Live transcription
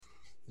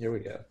Here we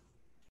go.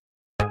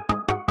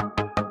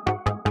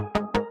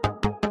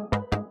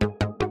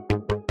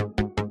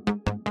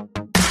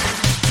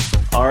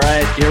 All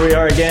right, here we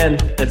are again.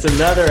 It's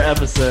another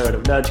episode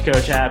of Nudge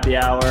Coach Happy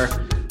Hour.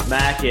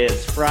 Mac,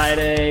 it's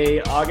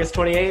Friday, August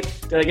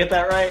 28th. Did I get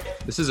that right?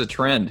 This is a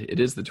trend. It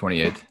is the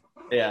 28th.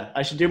 Yeah,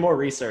 I should do more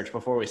research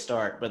before we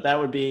start, but that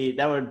would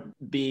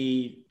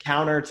be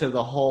counter to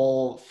the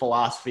whole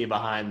philosophy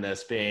behind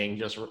this being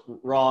just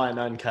raw and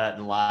uncut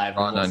and live.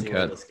 Raw and we'll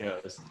uncut. See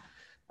where this goes.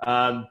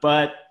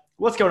 But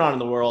what's going on in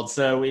the world?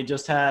 So we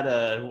just had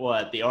the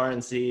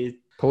RNC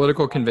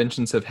Political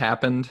conventions have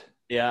happened.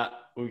 Yeah,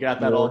 we got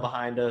that all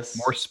behind us.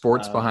 More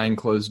sports behind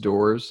closed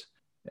doors.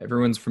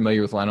 Everyone's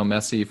familiar with Lionel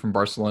Messi from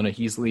Barcelona.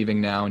 He's leaving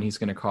now, and he's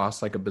going to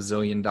cost like $1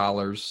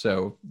 billion.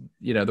 So,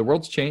 the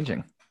world's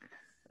changing.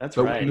 That's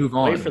but right. Move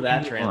on. Wait for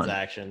that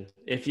transaction.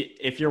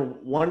 If you're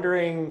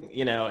wondering,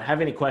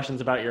 have any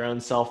questions about your own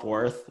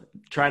self-worth,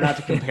 try not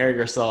to compare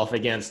yourself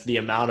against the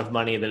amount of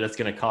money that it's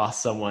going to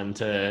cost someone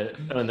to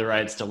own the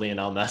rights to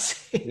Lionel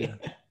Messi.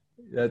 Yeah.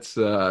 That's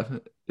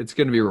it's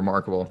going to be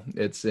remarkable.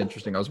 It's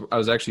interesting. I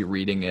was actually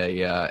reading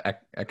a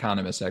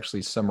economist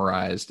actually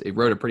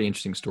wrote a pretty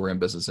interesting story on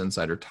Business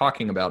Insider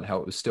talking about how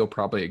it was still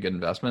probably a good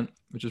investment,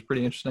 which is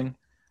pretty interesting.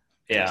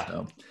 Yeah.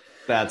 So.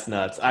 That's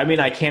nuts. I mean,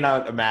 I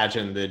cannot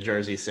imagine the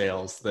jersey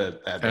sales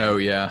that. Oh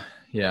yeah.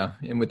 Yeah.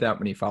 And with that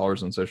many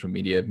followers on social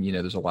media,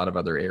 there's a lot of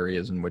other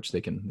areas in which they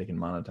can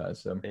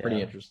monetize. So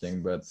pretty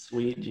interesting, but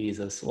sweet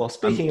Jesus. Well,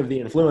 speaking of the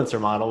influencer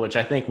model, which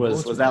I think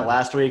was that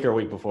last week or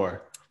week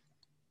before?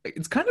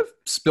 It's kind of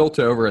spilt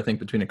over, I think,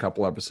 between a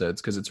couple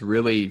episodes because it's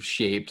really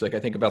shaped. Like I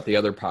think about the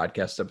other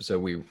podcast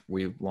episode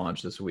we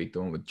launched this week,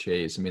 the one with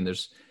Chase. I mean,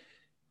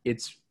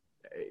 it's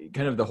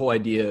kind of the whole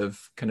idea of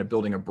kind of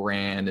building a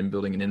brand and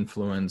building an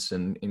influence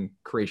and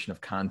creation of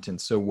content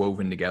so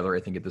woven together, I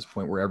think, at this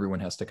point where everyone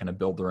has to kind of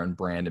build their own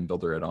brand and build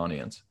their own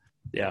audience.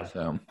 Yeah.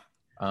 So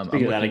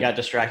speaking of that, I got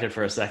distracted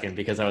for a second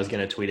because I was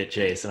going to tweet at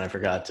Chase and I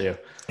forgot to.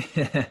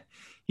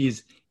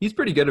 He's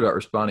pretty good about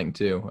responding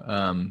too.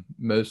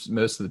 Most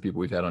of the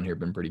people we've had on here have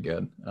been pretty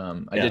good.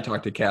 I did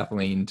talk to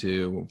Kathleen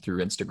through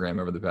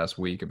Instagram over the past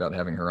week about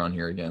having her on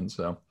here again.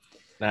 So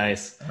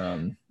nice.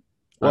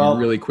 I'm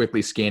really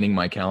quickly scanning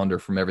my calendar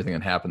from everything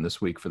that happened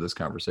this week for this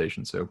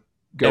conversation. So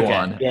go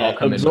on. Yeah,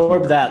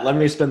 absorb that. Let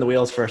me spin the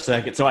wheels for a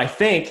second. So I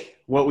think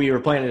what we were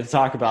planning to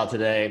talk about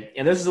today,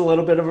 and this is a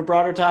little bit of a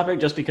broader topic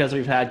just because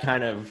we've had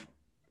kind of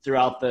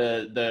throughout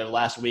the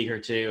last week or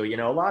two,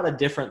 a lot of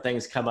different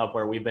things come up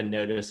where we've been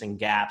noticing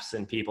gaps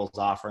in people's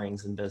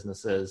offerings and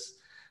businesses.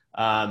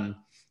 I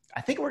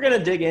think we're going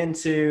to dig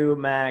into,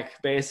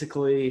 Mac,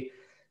 basically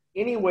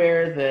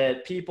anywhere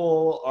that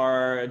people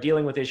are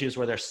dealing with issues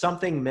where there's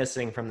something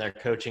missing from their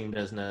coaching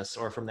business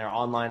or from their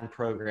online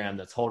program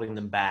that's holding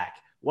them back,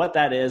 what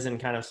that is,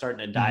 and kind of starting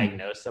to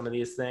diagnose some of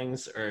these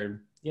things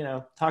or,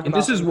 talk about. And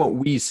this is what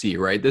we see,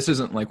 right? This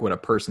isn't like what a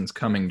person's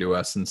coming to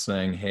us and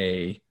saying,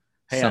 hey,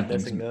 I'm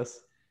missing this.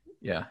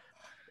 Yeah.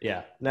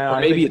 Yeah. No, or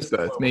maybe it's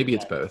both. Maybe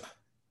it's both.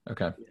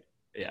 Okay.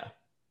 Yeah.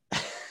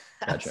 Gotcha.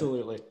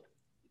 Absolutely.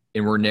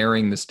 And we're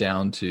narrowing this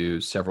down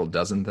to several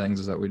dozen things.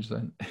 Is that what you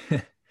said?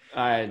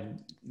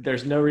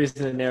 There's no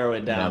reason to narrow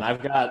it down. No.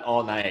 I've got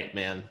all night,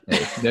 man.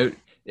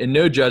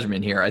 No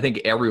judgment here. I think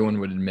everyone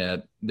would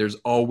admit there's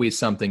always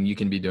something you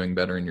can be doing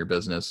better in your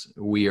business.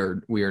 We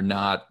are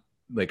not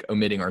like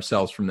omitting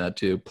ourselves from that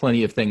too.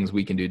 Plenty of things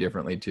we can do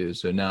differently too.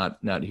 So not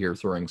here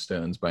throwing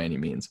stones by any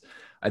means.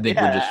 I think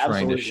we're just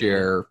trying to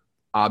share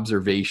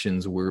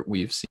observations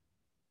we've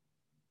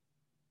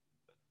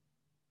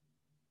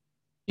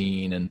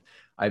seen. And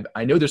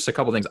I know there's a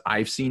couple of things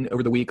I've seen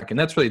over the week. And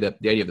that's really the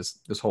idea of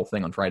this whole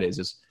thing on Fridays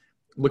is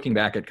looking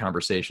back at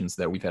conversations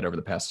that we've had over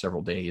the past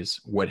several days,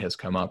 what has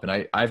come up.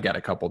 And I've got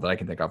a couple that I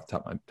can think off the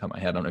top of my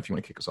head. I don't know if you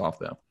want to kick us off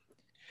though.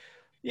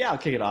 Yeah, I'll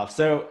kick it off.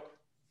 So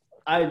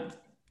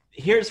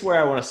here's where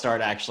I want to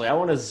start, actually. I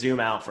want to zoom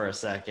out for a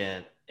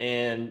second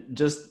and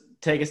just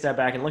take a step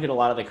back and look at a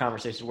lot of the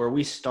conversations where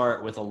we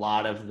start with a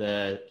lot of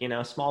the,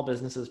 small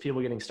businesses,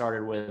 people getting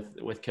started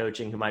with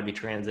coaching who might be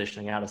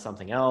transitioning out of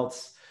something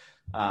else,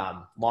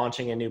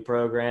 launching a new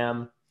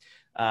program.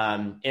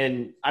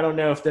 And I don't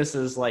know if this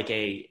is like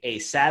a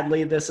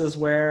sadly, this is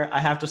where I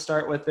have to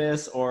start with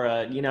this,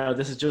 or,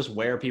 this is just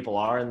where people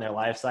are in their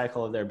life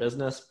cycle of their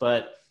business.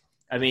 But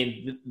I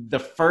mean, the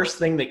first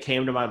thing that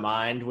came to my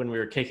mind when we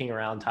were kicking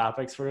around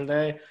topics for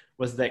today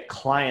was that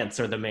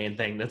clients are the main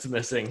thing that's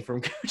missing from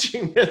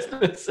coaching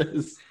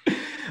businesses.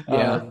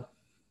 Yeah.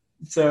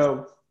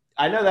 So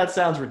I know that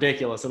sounds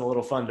ridiculous and a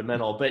little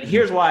fundamental, but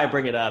here's why I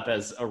bring it up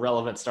as a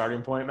relevant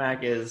starting point,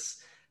 Mac, is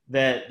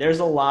that there's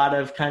a lot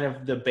of kind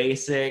of the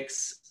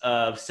basics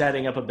of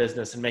setting up a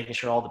business and making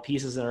sure all the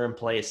pieces are in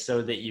place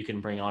so that you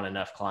can bring on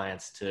enough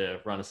clients to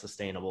run a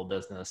sustainable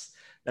business.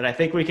 That I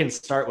think we can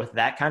start with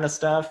that kind of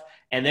stuff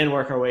and then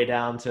work our way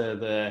down to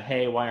the,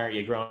 hey, why aren't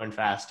you growing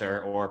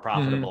faster or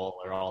profitable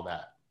or all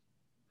that?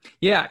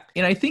 Yeah.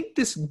 And I think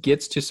this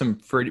gets to some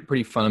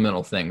pretty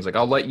fundamental things. Like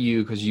I'll let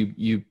you, because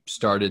you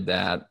started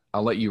that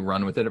I'll let you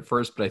run with it at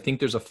first, but I think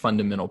there's a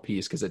fundamental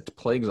piece because it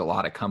plagues a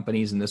lot of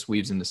companies, and this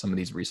weaves into some of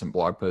these recent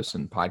blog posts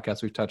and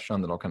podcasts we've touched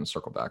on that I'll kind of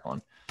circle back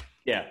on.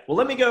 Yeah. Well,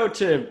 let me go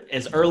to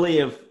as early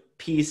of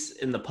piece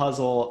in the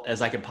puzzle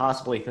as I could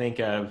possibly think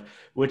of,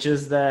 which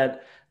is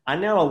that I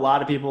know a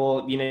lot of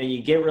people,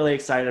 you get really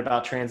excited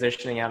about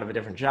transitioning out of a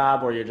different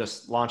job, or you're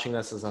just launching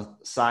this as a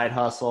side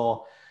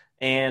hustle.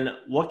 And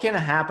what can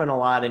happen a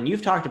lot, and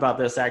you've talked about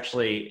this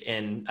actually,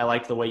 and I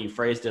like the way you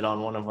phrased it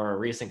on one of our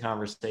recent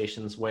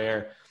conversations,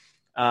 where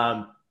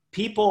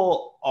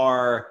people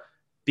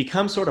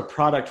become sort of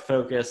product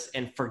focused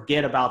and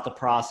forget about the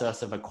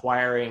process of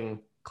acquiring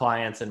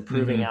clients and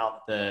proving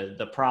out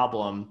the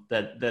problem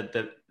that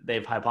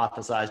they've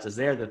hypothesized is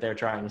there that they're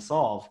trying to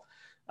solve.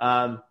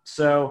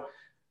 So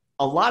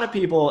a lot of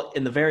people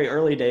in the very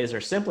early days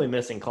are simply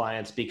missing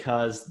clients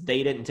because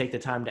they didn't take the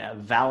time to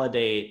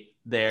validate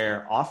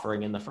their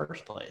offering in the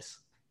first place.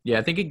 Yeah,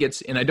 I think it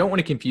gets, and I don't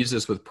want to confuse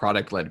this with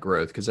product-led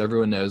growth because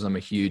everyone knows I'm a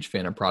huge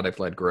fan of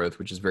product-led growth,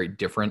 which is very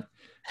different.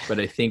 But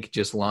I think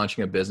just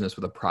launching a business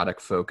with a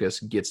product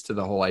focus gets to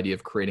the whole idea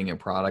of creating a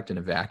product in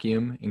a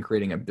vacuum and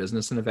creating a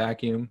business in a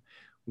vacuum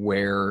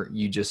where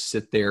you just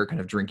sit there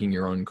kind of drinking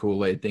your own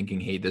Kool-Aid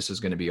thinking, hey, this is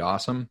going to be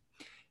awesome.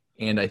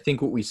 And I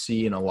think what we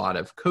see in a lot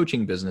of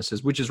coaching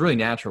businesses, which is really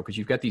natural because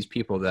you've got these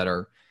people that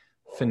are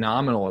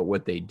phenomenal at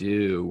what they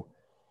do,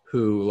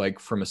 who, like,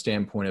 from a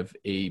standpoint of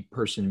a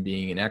person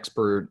being an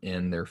expert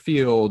in their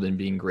field and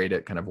being great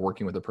at kind of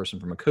working with a person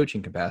from a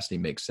coaching capacity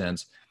makes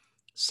sense.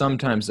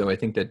 Sometimes, though, I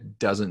think that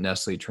doesn't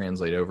necessarily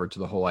translate over to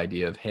the whole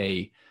idea of,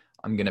 hey,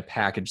 I'm going to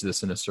package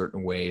this in a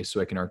certain way so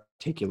I can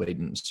articulate it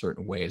in a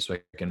certain way, so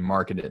I can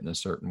market it in a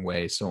certain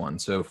way, so on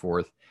and so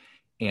forth.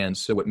 And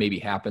so what maybe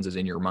happens is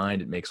in your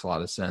mind, it makes a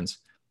lot of sense,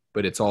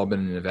 but it's all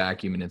been in a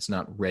vacuum and it's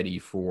not ready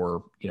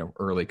for,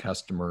 early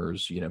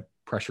customers,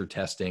 pressure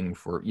testing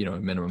for, a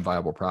minimum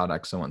viable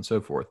product, so on and so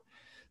forth.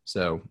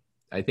 So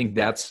I think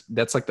that's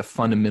like the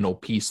fundamental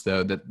piece,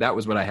 though, that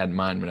was what I had in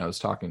mind when I was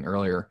talking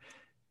earlier,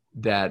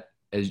 that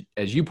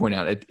as you point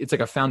out, it's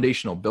like a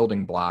foundational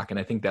building block. And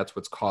I think that's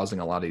what's causing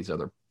a lot of these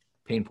other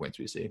pain points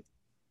we see.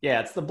 Yeah,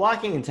 it's the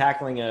blocking and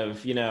tackling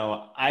of,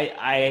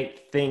 I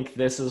think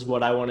this is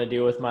what I want to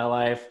do with my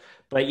life,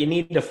 but you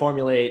need to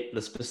formulate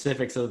the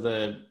specifics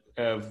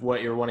of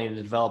what you're wanting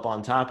to develop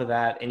on top of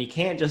that. And you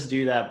can't just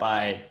do that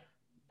by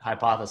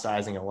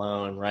hypothesizing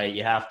alone, right?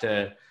 You have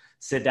to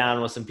sit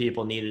down with some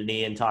people knee to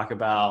knee and talk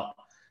about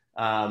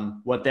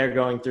what they're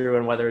going through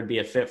and whether it'd be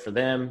a fit for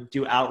them,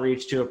 do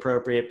outreach to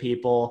appropriate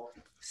people,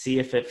 see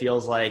if it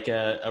feels like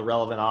a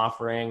relevant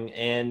offering,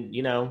 and,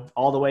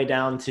 all the way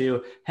down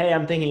to, hey,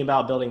 I'm thinking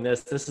about building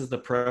this. This is the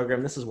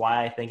program. This is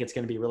why I think it's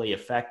going to be really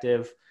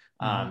effective.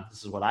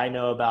 This is what I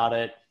know about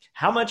it.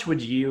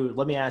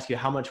 Let me ask you,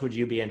 how much would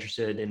you be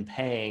interested in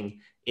paying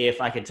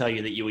if I could tell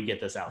you that you would get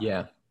this out?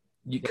 Yeah.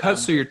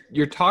 So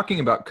you're talking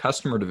about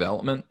customer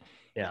development,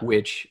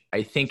 which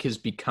I think has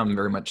become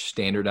very much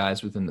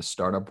standardized within the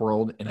startup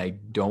world. And I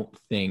don't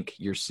think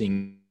you're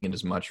seeing it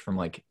as much from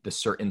like the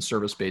certain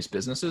service-based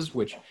businesses,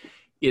 which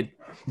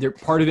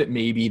part of it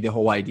may be the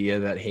whole idea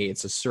that, hey,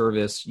 it's a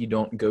service. You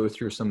don't go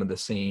through some of the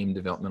same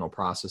developmental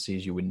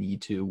processes you would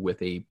need to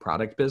with a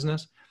product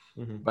business.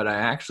 Mm-hmm. But I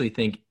actually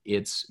think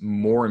it's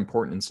more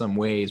important in some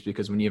ways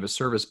because when you have a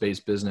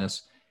service-based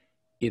business,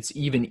 it's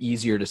even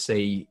easier to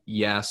say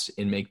yes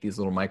and make these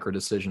little micro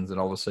decisions that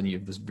all of a sudden you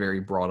have this very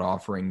broad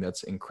offering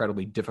that's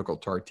incredibly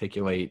difficult to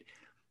articulate.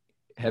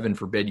 Heaven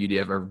forbid you'd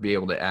ever be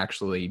able to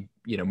actually,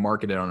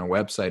 market it on a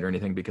website or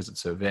anything because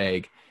it's so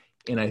vague.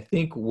 And I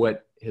think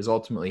what has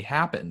ultimately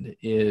happened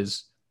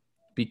is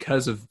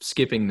because of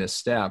skipping this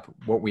step,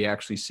 what we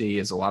actually see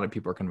is a lot of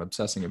people are kind of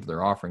obsessing over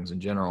their offerings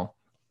in general.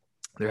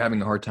 They're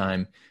having a hard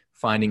time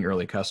finding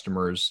early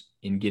customers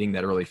and getting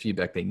that early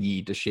feedback they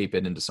need to shape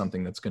it into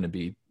something that's going to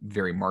be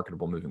very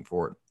marketable moving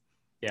forward.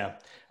 Yeah,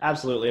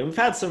 absolutely. We've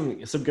had some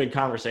good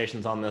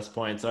conversations on this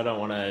point, so I don't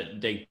want to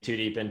dig too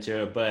deep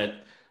into it. But,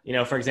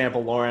 for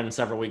example, Lauren,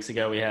 several weeks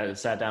ago, we had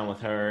sat down with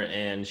her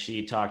and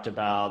she talked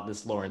about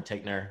this, Lauren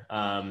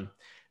Tickner.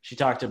 She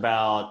talked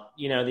about,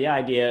 the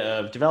idea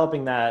of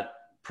developing that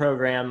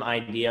program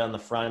idea on the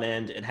front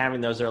end and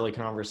having those early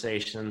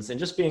conversations and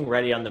just being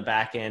ready on the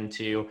back end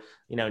to,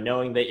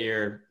 knowing that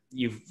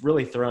you've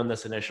really thrown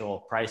this initial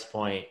price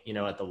point,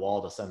 at the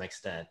wall to some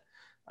extent.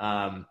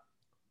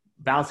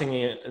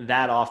 Bouncing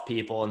that off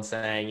people and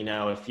saying,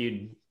 if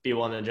you'd be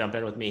willing to jump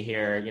in with me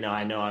here,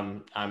 I know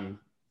I'm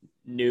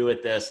new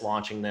at this,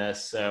 launching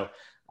this, so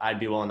I'd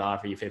be willing to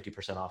offer you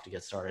 50% off to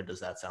get started. Does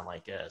that sound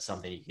like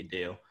something you could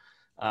do?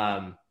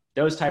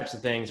 Those types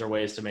of things are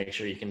ways to make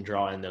sure you can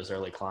draw in those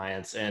early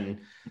clients and,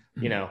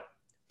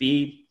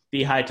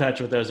 be high touch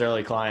with those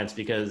early clients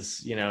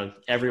because,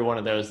 every one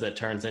of those that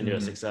turns into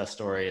a success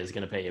story is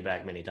going to pay you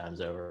back many times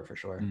over for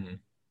sure. Mm-hmm.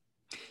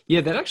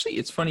 Yeah,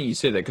 it's funny you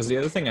say that because the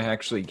other thing I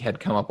actually had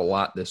come up a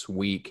lot this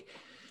week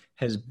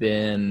has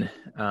been,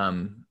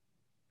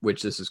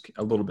 which this is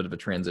a little bit of a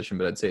transition,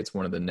 but I'd say it's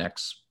one of the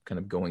next kind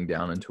of going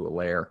down into a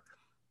layer.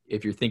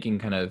 If you're thinking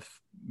kind of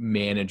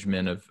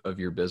management of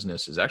your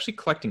business is actually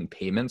collecting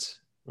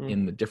payments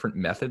in the different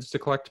methods to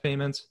collect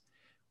payments,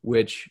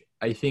 which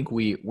I think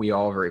we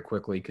all very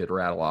quickly could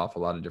rattle off a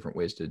lot of different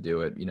ways to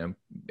do it.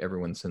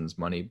 Everyone sends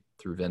money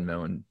through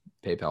Venmo and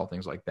PayPal,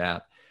 things like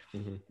that.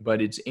 Mm-hmm.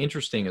 But it's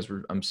interesting as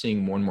I'm seeing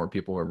more and more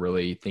people are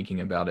really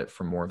thinking about it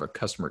from more of a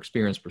customer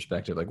experience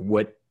perspective. Like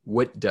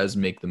what does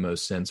make the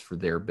most sense for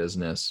their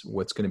business?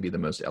 What's going to be the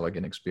most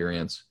elegant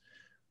experience?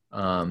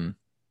 And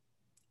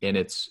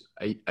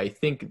I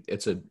think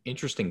it's an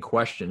interesting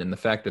question, and the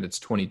fact that it's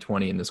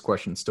 2020 and this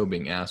question is still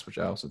being asked, which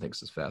I also think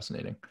is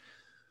fascinating.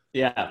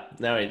 Yeah,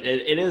 no,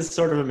 it is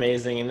sort of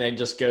amazing. And it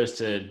just goes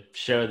to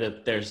show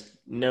that there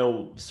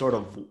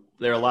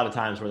are a lot of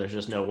times where there's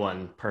just no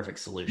one perfect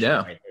solution.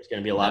 Yeah. Right? There's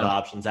going to be a lot of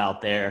options out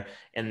there,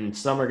 and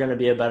some are going to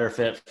be a better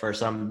fit for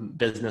some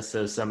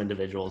businesses, some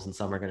individuals, and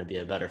some are going to be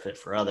a better fit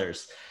for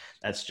others.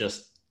 That's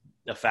just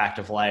a fact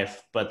of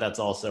life, but that's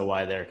also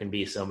why there can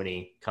be so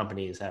many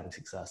companies having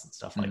success and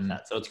stuff like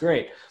that. So it's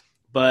great.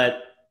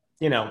 But,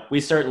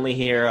 we certainly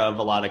hear of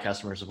a lot of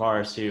customers of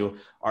ours who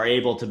are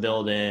able to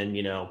build in,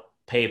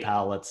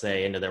 PayPal, let's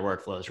say, into their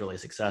workflows really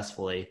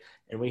successfully.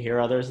 And we hear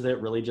others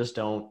that really just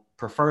don't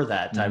prefer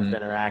that type of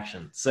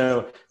interaction.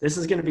 So this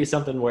is going to be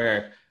something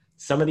where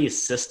some of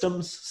these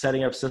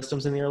setting up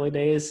systems in the early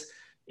days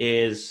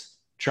is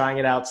trying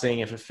it out, seeing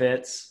if it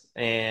fits,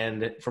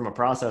 and from a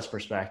process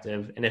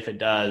perspective, and if it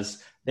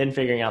does, then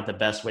figuring out the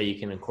best way you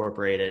can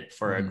incorporate it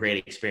for a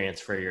great experience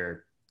for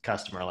your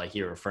customer, like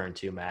you're referring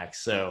to,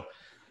 Max. So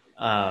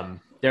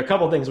there are a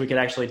couple of things we could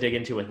actually dig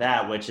into with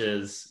that, which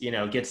is,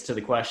 gets to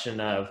the question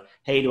of,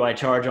 hey, do I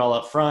charge all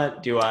up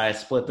front? Do I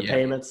split the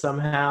payments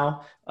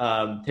somehow?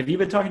 Have you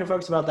been talking to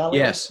folks about that lately?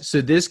 Yes.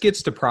 So this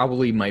gets to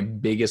probably my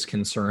biggest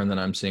concern that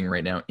I'm seeing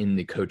right now in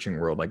the coaching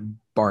world, like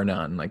bar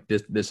none, like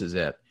this is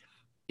it,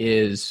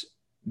 is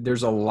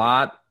there's a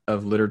lot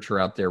of literature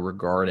out there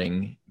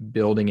regarding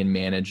building and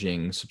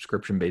managing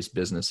subscription-based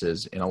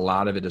businesses. And a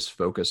lot of it is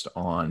focused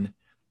on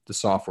the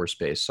software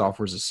space,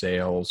 software as a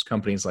sales,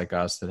 companies like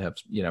us that have,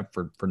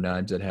 for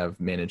Nudge that have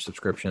managed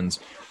subscriptions,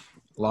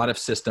 a lot of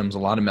systems, a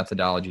lot of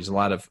methodologies, a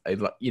lot of,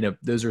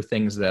 those are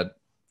things that,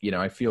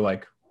 I feel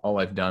like all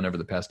I've done over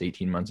the past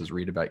 18 months is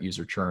read about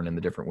user churn and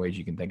the different ways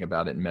you can think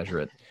about it and measure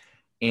it.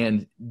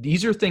 And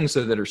these are things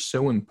that are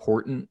so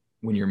important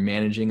when you're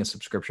managing a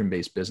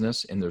subscription-based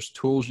business, and there's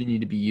tools you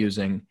need to be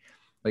using.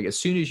 Like as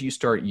soon as you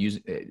start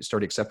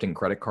accepting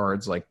credit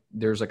cards, like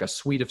there's like a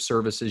suite of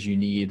services you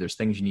need, there's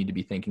things you need to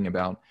be thinking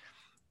about.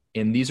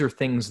 And these are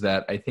things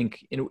that I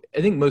think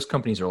most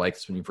companies are like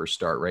this when you first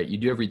start, right? You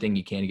do everything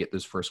you can to get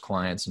those first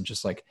clients, and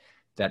just like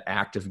that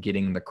act of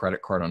getting the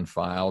credit card on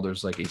file,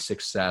 there's like a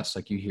success,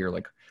 like you hear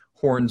like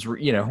horns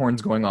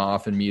going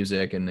off and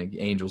music and the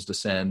angels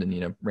descend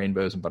and,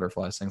 rainbows and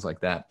butterflies, things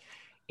like that.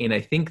 And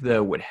I think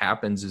though what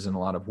happens is in a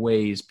lot of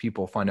ways,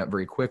 people find out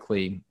very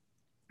quickly,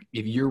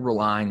 if you're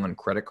relying on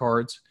credit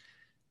cards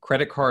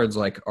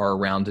like are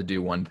around to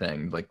do one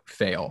thing, like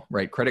fail,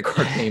 right? Credit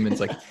card payments,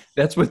 like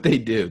that's what they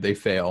do. They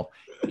fail.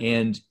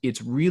 And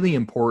it's really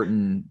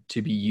important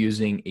to be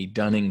using a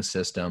dunning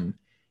system.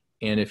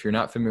 And if you're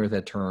not familiar with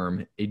that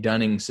term, a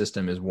dunning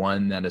system is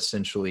one that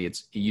essentially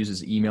it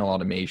uses email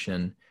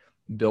automation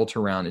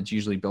it's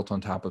usually built on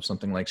top of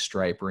something like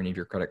Stripe or any of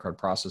your credit card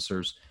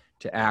processors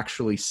to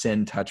actually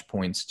send touch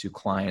points to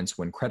clients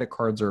when credit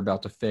cards are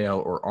about to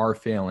fail or are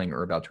failing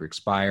or about to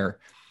expire.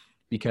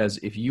 Because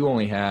if you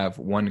only have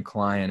one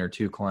client or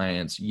two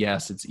clients,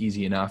 yes, it's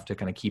easy enough to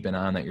kind of keep an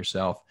eye on that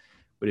yourself.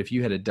 But if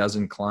you had a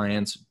dozen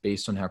clients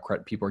based on how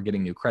people are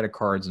getting new credit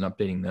cards and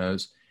updating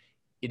those,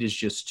 it is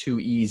just too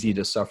easy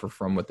to suffer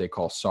from what they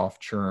call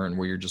soft churn,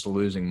 where you're just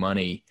losing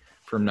money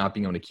from not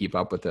being able to keep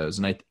up with those.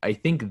 And I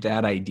think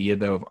that idea,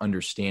 though, of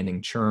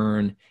understanding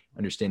churn,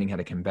 understanding how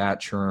to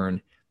combat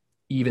churn,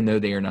 even though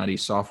they are not a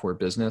software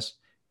business,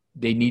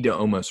 they need to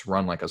almost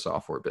run like a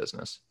software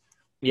business.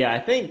 Yeah, I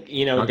think,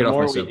 the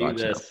more we do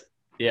this,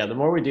 the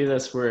more we do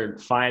this, we're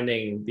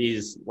finding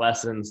these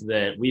lessons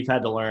that we've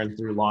had to learn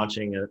through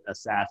launching a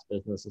SaaS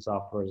business, a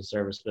software as a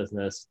service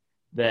business,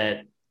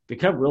 that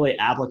become really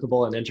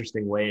applicable in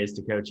interesting ways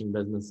to coaching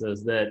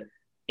businesses that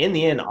in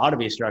the end ought to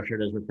be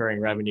structured as recurring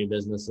revenue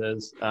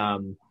businesses.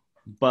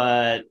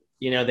 But,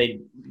 they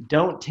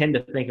don't tend to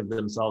think of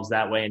themselves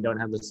that way and don't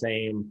have the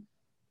same,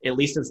 at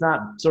least it's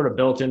not sort of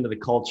built into the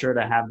culture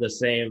to have the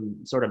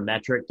same sort of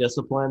metric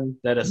discipline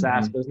that a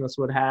SaaS business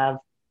would have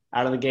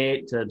out of the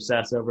gate, to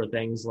obsess over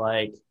things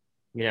like,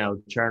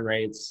 churn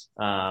rates,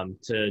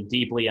 to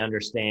deeply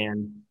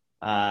understand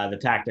the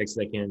tactics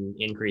that can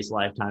increase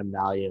lifetime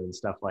value and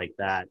stuff like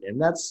that.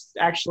 And that's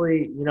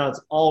actually,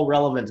 it's all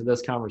relevant to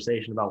this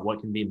conversation about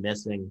what can be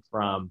missing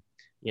from,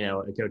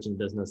 a coaching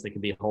business that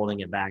could be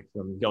holding it back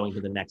from going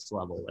to the next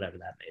level, whatever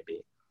that may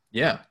be.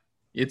 Yeah,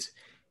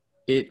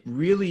 it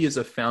really is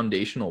a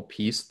foundational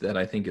piece that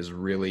I think is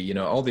really,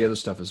 all the other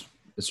stuff is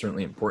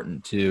certainly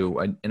important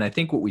too. And I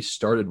think what we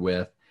started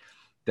with,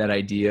 that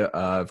idea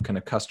of kind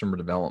of customer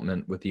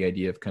development with the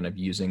idea of kind of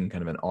using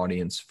kind of an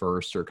audience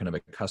first or kind of a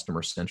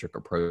customer centric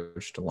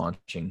approach to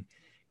launching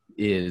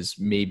is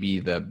maybe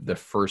the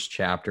first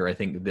chapter. I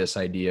think this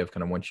idea of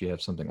kind of once you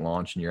have something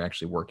launched and you're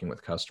actually working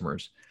with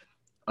customers,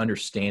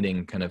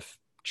 understanding kind of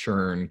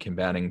churn,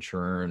 combating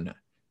churn,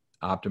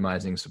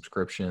 optimizing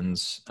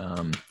subscriptions.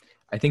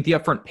 I think the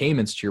upfront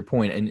payments, to your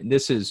point, and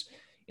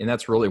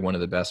that's really one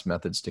of the best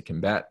methods to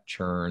combat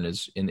churn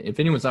is, and if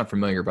anyone's not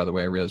familiar, by the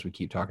way, I realize we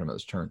keep talking about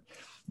this churn.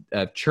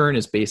 Churn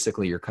is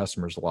basically your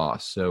customer's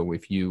loss. So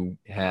if you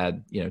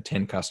had,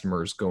 10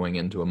 customers going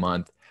into a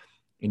month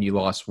and you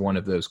lost one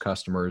of those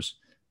customers,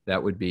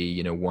 that would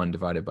be, 1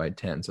 divided by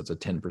 10. So it's a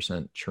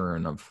 10%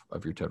 churn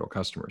of your total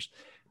customers.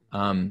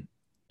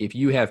 If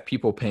you have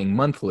people paying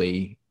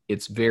monthly,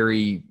 it's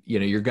very,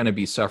 you're going to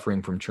be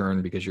suffering from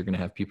churn because you're going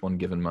to have people in a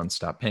given month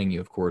stop paying you,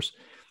 of course.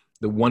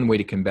 The one way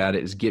to combat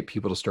it is get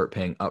people to start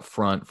paying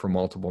upfront for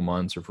multiple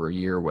months or for a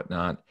year or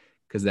whatnot,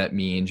 because that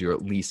means you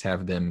at least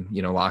have them,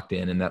 locked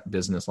in and that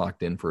business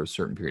locked in for a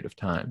certain period of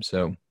time.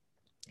 So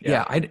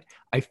yeah,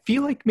 I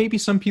feel like maybe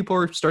some people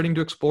are starting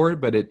to explore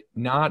it, but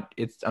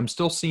I'm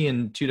still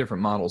seeing 2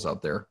 different models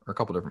out there, or a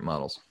couple different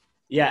models.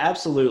 Yeah,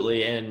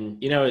 absolutely.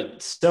 And,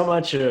 so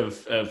much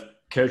of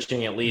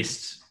coaching, at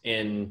least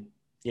in,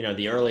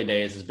 the early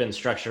days, has been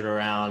structured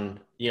around,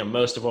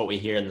 most of what we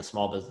hear in the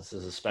small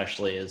businesses,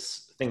 especially,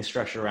 is things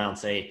structured around,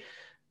 say,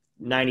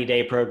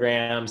 90-day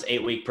programs,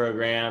 8-week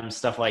programs,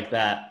 stuff like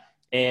that.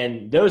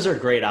 And those are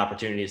great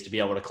opportunities to be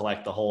able to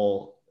collect the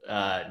whole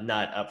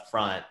nut up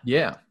front.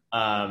 Yeah.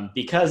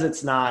 Because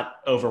it's not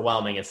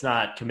overwhelming. It's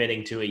not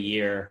committing to a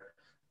year,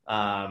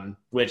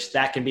 which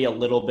that can be a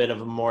little bit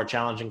of a more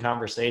challenging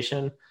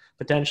conversation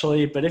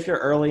potentially. But if you're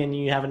early and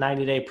you have a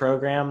 90-day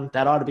program,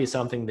 that ought to be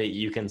something that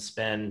you can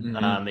spend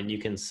and you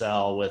can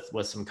sell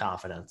with some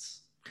confidence.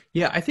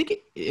 Yeah, I think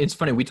it's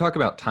funny. We talk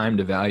about time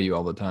to value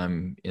all the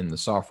time in the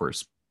software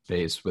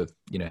space with,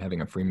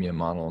 having a freemium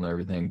model and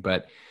everything.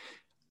 But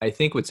I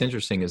think what's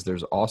interesting is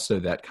there's also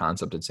that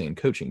concept of saying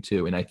coaching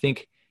too. And I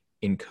think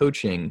in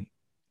coaching,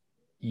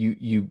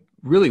 you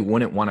really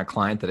wouldn't want a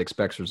client that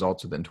expects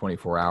results within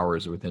 24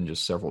 hours or within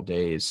just several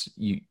days.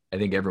 I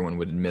think everyone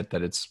would admit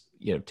that it's,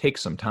 takes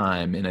some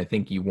time. And I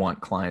think you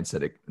want clients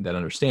that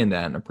understand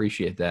that and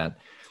appreciate that.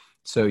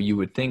 So you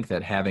would think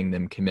that having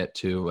them commit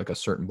to like a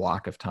certain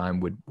block of time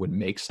would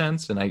make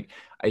sense. And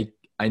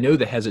I know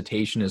the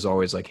hesitation is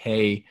always like,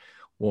 hey,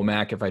 well,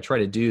 Mac, if I try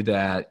to do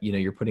that,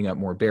 you're putting up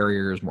more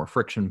barriers, more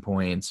friction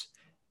points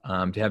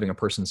to having a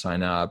person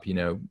sign up.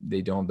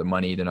 They don't have the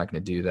money. They're not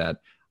going to do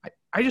that.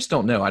 I just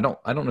don't know. I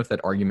don't know if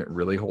that argument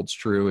really holds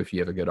true if you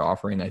have a good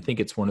offering. I think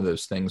it's one of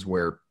those things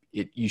where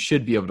you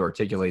should be able to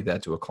articulate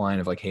that to a client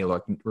of like, hey,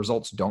 look,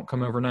 results don't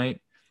come overnight.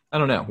 I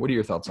don't know. What are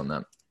your thoughts on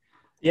that?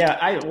 Yeah,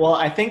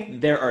 I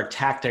think there are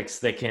tactics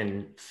that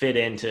can fit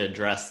in to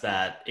address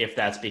that if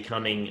that's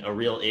becoming a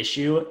real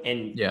issue.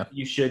 And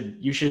you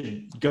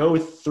should go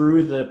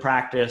through the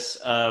practice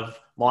of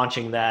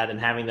launching that and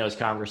having those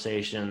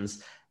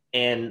conversations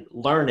and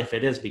learn if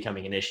it is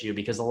becoming an issue.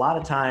 Because a lot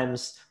of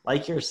times,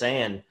 like you're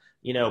saying,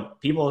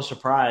 people are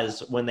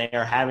surprised when they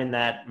are having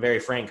that very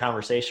frank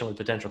conversation with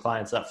potential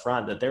clients up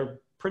front that they're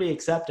pretty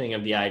accepting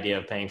of the idea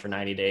of paying for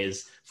 90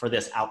 days for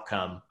this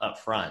outcome up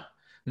front.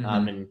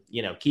 And,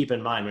 keep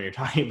in mind when you're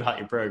talking about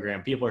your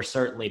program, people are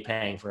certainly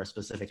paying for a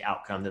specific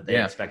outcome that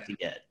they expect to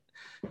get.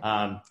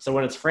 So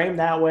when it's framed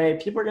that way,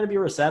 people are going to be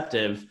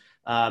receptive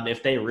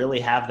if they really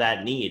have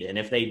that need. And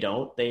if they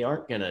don't, they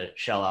aren't going to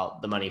shell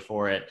out the money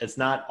for it. It's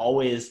not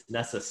always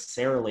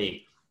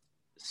necessarily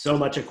so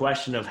much a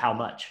question of how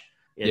much.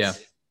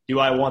 It's, do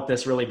I want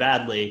this really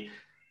badly?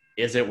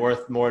 Is it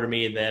worth more to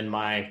me than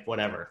my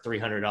whatever,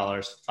 $300,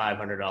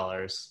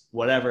 $500,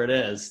 whatever it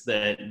is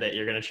that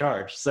you're going to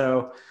charge?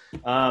 So,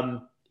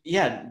 the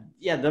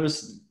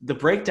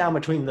breakdown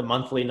between the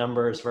monthly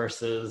numbers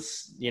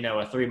versus, a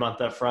 3-month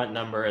upfront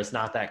number is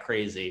not that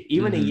crazy.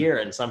 Even a year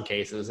in some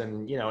cases.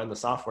 And, in the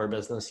software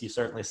business, you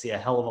certainly see a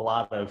hell of a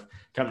lot of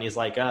companies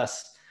like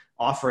us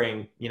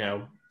offering,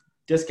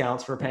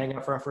 discounts for paying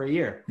upfront for a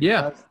year.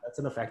 Yeah. That's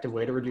an effective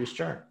way to reduce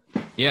churn.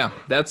 Yeah,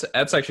 that's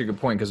actually a good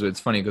point, because it's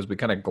funny because we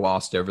kind of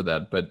glossed over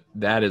that, but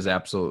that is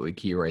absolutely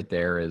key right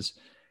there. Is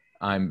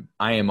I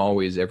am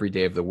always every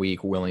day of the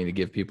week willing to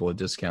give people a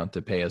discount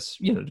to pay us,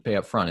 to pay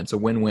up front. It's a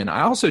win-win.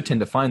 I also tend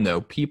to find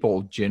though,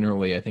 people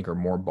generally, I think, are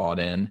more bought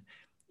in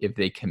if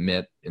they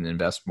commit and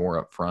invest more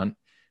up front,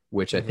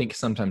 which I think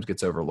sometimes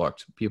gets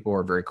overlooked. People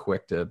are very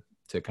quick to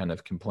kind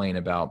of complain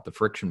about the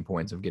friction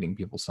points of getting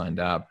people signed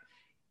up,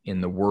 in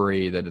the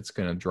worry that it's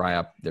going to dry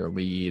up their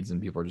leads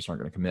and people just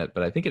aren't going to commit.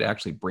 But I think it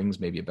actually brings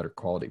maybe a better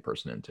quality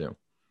person in too.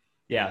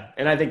 Yeah.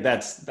 And I think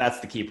that's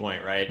the key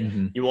point, right?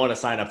 You want to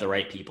sign up the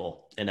right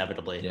people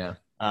inevitably. Yeah.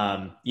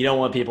 You don't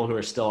want people who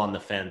are still on the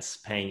fence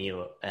paying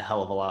you a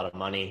hell of a lot of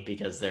money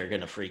because they're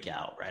going to freak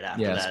out right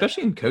after that.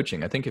 Especially in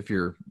coaching. I think if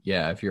you're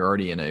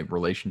already in a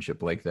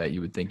relationship like that, you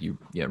would think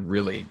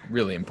really,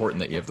 really important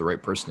that you have the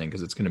right person in,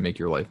 because it's going to make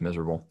your life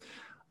miserable.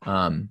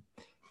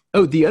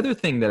 The other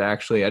thing that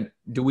actually,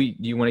 do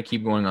you want to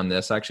keep going on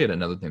this? I actually had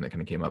another thing that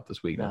kind of came up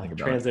this week.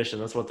 Transition.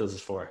 That's what this is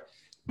for.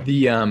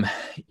 The,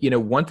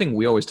 one thing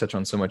we always touch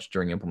on so much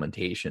during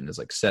implementation is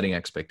like setting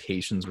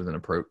expectations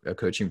within a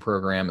coaching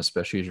program,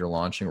 especially as you're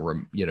launching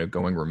or,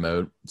 going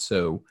remote.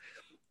 So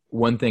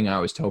one thing I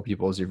always tell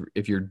people is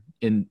if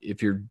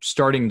you're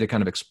starting to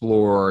kind of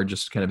explore, or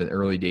just kind of in the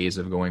early days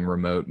of going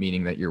remote,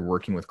 meaning that you're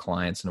working with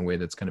clients in a way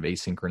that's kind of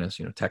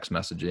asynchronous, text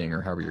messaging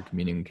or however you're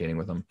communicating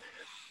with them,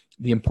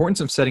 the importance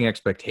of setting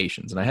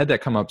expectations. And I had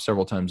that come up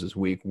several times this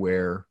week,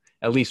 where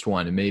at least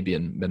one, it may be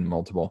been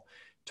multiple,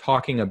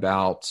 talking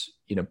about,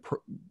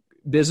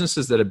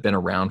 businesses that have been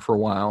around for a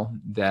while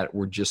that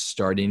were just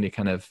starting to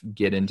kind of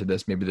get into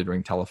this. Maybe they're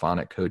doing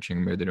telephonic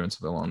coaching, maybe they're doing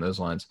something along those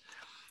lines,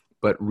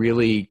 but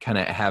really kind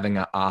of having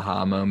an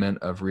aha moment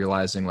of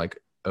realizing like,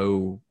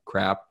 oh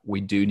crap, we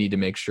do need to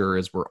make sure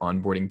as we're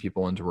onboarding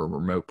people into a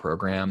remote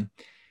program,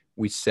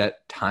 we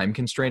set time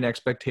constraint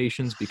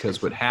expectations.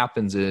 Because what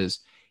happens is,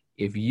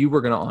 if you were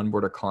going to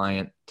onboard a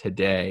client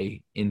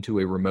today into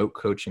a remote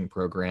coaching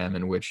program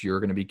in which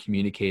you're going to be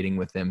communicating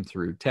with them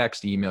through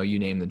text, email, you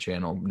name the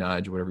channel,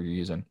 nudge, whatever you're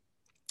using,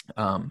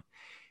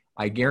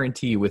 I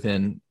guarantee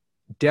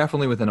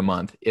definitely within a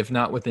month, if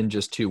not within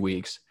just 2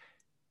 weeks,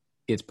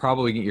 it's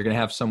probably, you're going to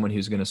have someone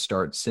who's going to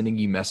start sending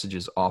you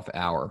messages off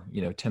hour,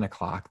 10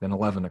 o'clock, then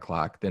 11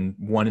 o'clock, then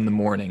 1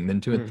 a.m,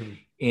 then 2. Mm-hmm.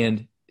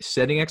 And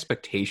setting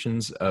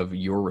expectations of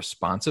your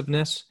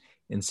responsiveness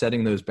and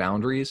setting those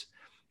boundaries,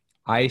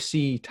 I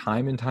see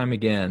time and time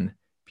again,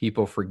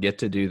 people forget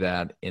to do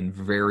that and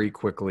very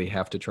quickly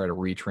have to try to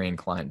retrain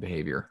client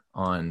behavior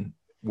on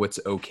what's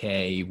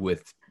okay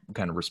with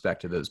kind of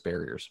respect to those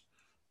barriers.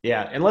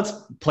 Yeah. And let's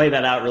play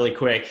that out really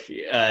quick,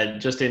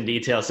 just in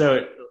detail.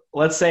 So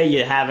let's say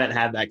you haven't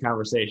had that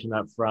conversation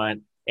up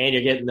front and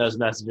you're getting those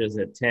messages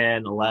at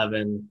 10,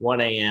 11,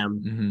 1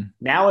 a.m. Mm-hmm.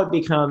 Now it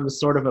becomes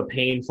sort of a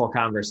painful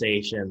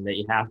conversation that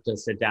you have to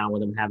sit down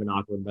with them, have an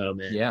awkward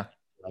moment. Yeah.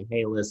 Like,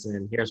 hey,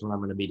 listen, here's when I'm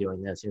going to be doing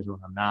this. Here's when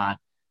I'm not.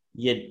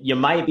 You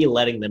might be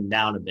letting them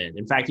down a bit.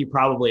 In fact, you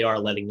probably are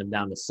letting them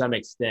down to some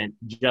extent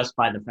just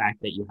by the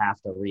fact that you have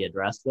to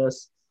readdress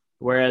this.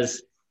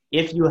 Whereas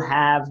if you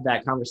have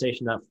that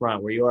conversation up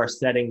front where you are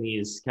setting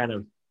these kind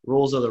of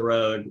rules of the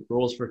road,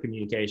 rules for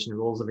communication,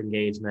 rules of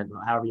engagement,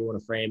 however you want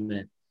to frame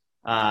it,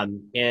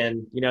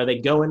 and, they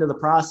go into the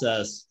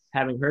process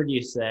having heard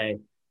you say,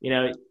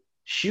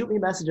 shoot me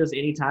messages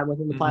anytime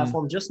within the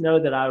platform. Just know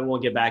that I will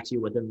get back to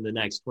you within the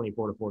next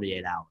 24 to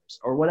 48 hours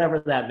or whatever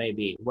that may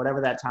be,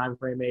 whatever that time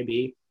frame may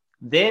be.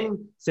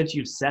 Then since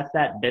you've set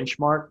that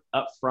benchmark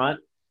up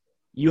front,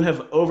 you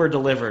have over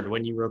delivered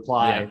when you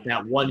reply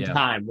that one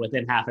time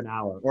within half an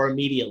hour or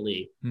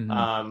immediately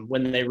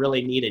when they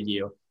really needed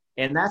you.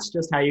 And that's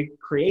just how you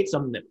create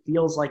something that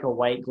feels like a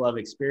white glove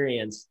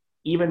experience,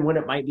 even when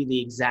it might be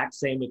the exact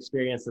same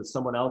experience that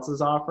someone else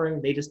is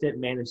offering. They just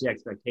didn't manage the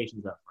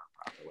expectations up front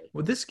properly.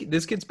 Well, this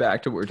gets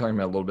back to what we were talking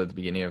about a little bit at the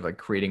beginning of like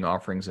creating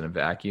offerings in a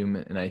vacuum.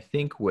 And I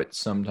think what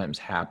sometimes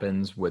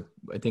happens with,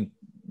 I think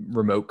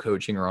remote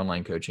coaching or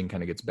online coaching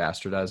kind of gets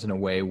bastardized in a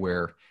way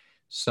where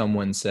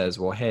someone says,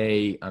 well,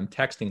 hey, I'm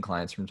texting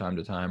clients from time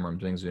to time, or I'm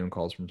doing Zoom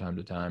calls from time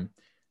to time.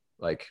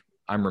 Like,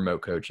 I'm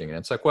remote coaching. And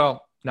it's like,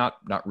 well, not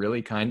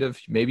really, kind of,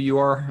 maybe you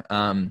are.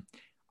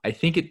 I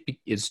think it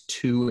is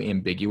too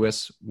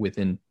ambiguous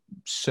within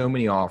so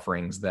many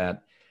offerings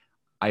that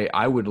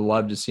I would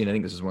love to see, and I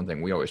think this is one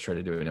thing we always try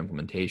to do in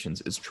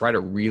implementations, is try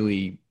to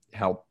really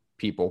help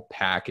people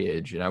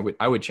package. And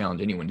I would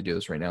challenge anyone to do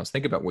this right now, is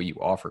think about what you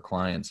offer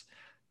clients,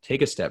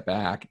 take a step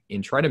back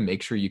and try to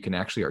make sure you can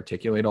actually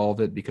articulate all of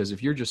it. Because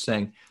if you're just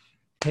saying,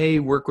 hey,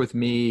 work with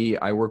me,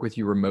 I work with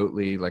you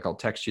remotely, like I'll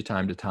text you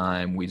time to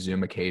time, we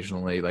Zoom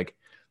occasionally, like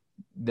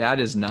that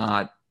is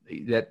not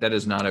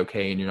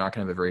okay. And you're not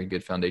going to have a very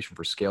good foundation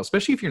for scale,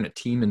 especially if you're in a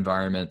team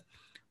environment.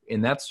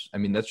 And that's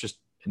just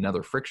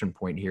another friction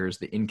point here, is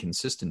the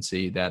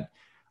inconsistency that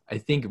I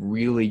think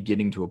really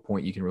getting to a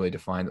point you can really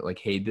define that, like,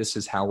 hey, this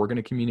is how we're going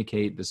to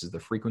communicate. This is the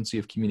frequency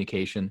of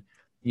communication.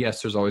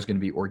 Yes, there's always going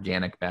to be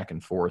organic back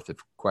and forth if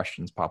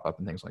questions pop up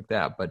and things like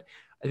that. But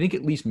I think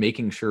at least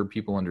making sure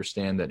people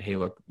understand that, hey,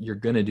 look, you're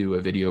going to do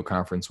a video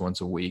conference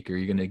once a week, or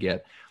you're going to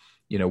get,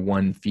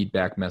 one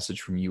feedback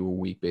message from you a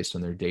week based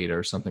on their data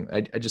or something.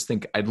 I just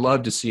think I'd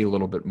love to see a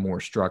little bit more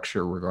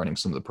structure regarding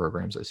some of the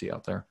programs I see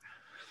out there.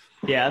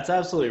 Yeah, that's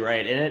absolutely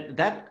right.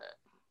 And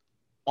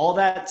all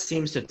that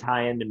seems to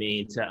tie into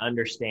me to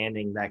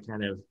understanding that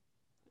kind of,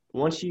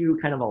 once you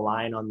kind of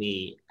align on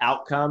the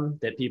outcome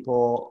that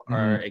people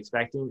are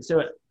expecting.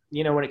 So,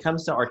 when it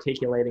comes to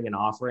articulating an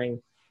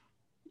offering,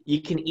 you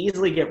can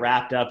easily get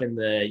wrapped up in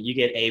you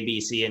get A,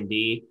 B, C, and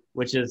D,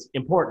 which is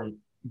important.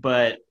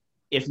 But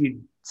if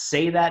you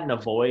say that in a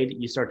void,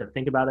 you start to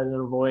think about it in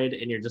a void,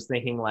 and you're just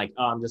thinking like,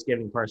 oh, I'm just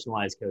giving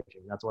personalized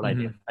coaching. That's what I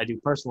do. I do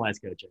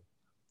personalized coaching.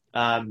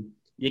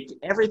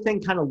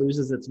 Everything kind of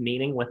loses its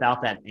meaning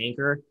without that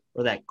anchor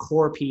or that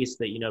core piece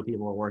that,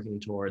 people are working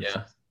towards.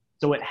 Yeah.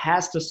 So it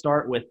has to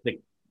start with the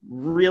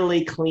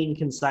really clean,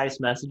 concise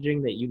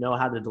messaging that you know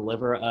how to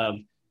deliver of,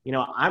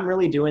 I'm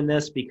really doing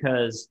this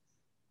because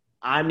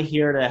I'm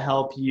here to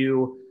help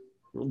you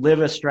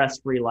live a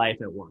stress-free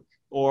life at work,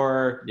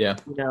 or,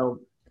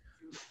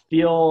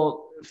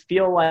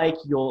 feel like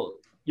you'll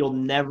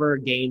never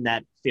gain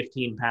that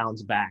 15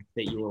 pounds back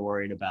that you were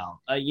worried about.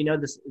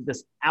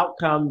 This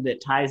outcome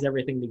that ties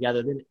everything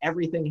together, then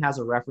everything has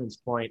a reference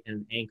point and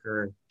an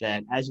anchor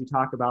that as you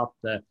talk about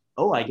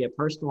I get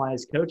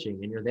personalized coaching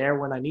and you're there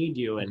when I need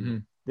you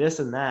and this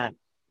and that,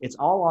 it's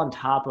all on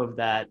top of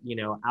that,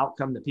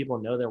 outcome that people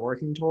know they're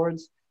working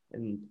towards.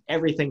 And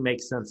everything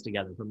makes sense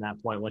together from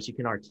that point once you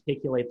can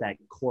articulate that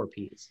core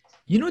piece.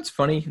 It's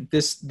funny.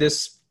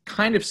 This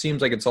kind of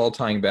seems like it's all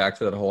tying back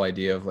to that whole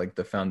idea of like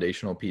the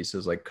foundational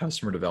pieces, like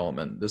customer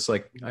development.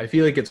 I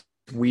feel like it's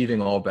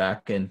weaving all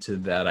back into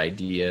that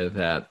idea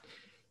that,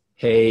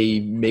 hey,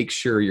 make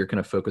sure you're kind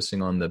of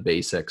focusing on the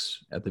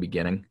basics at the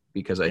beginning,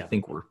 because I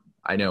feel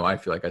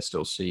like I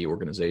still see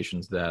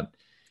organizations that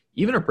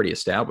even are pretty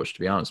established,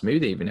 to be honest. Maybe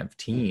they even have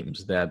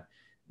teams that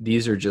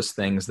these are just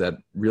things that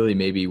really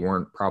maybe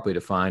weren't properly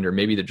defined, or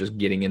maybe they're just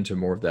getting into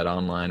more of that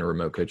online or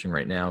remote coaching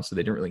right now. So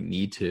they didn't really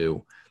need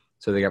to.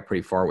 So they got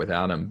pretty far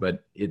without them.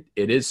 But it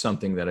is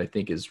something that I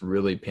think is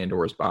really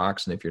Pandora's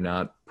box. And if you're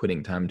not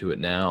putting time to it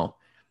now,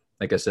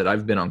 like I said,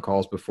 I've been on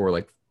calls before,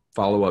 like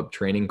follow-up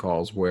training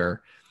calls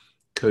where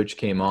coach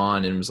came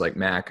on and was like,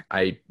 Mac,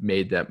 I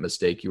made that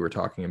mistake you were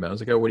talking about. I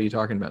was like, oh, what are you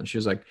talking about? And she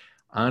was like,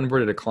 I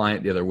onboarded a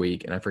client the other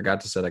week and I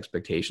forgot to set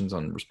expectations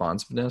on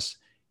responsiveness.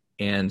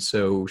 And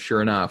so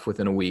sure enough,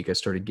 within a week, I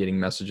started getting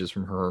messages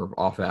from her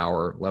off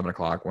hour, 11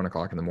 o'clock, 1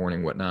 o'clock in the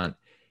morning, whatnot.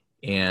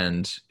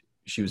 And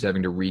she was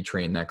having to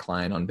retrain that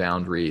client on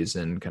boundaries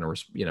and kind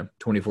of,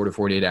 24 to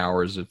 48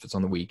 hours if it's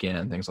on the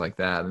weekend, things like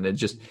that. And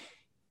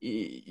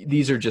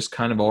these are just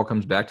kind of all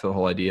comes back to the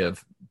whole idea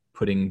of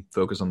putting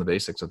focus on the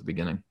basics at the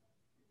beginning.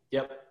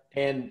 Yep.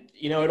 And,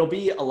 it'll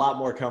be a lot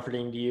more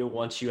comforting to you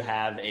once you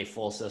have a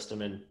full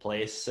system in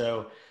place.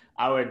 So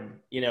I would,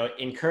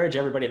 encourage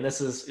everybody, and this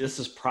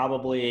is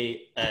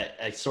probably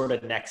a sort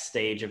of next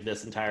stage of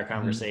this entire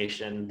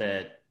conversation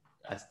that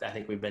I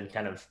think we've been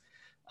kind of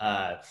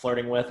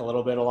flirting with a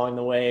little bit along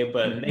the way,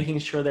 but making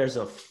sure there's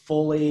a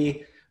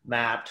fully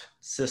mapped,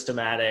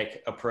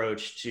 systematic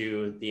approach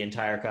to the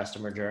entire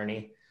customer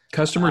journey.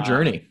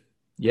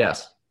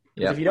 Yes.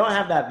 If you don't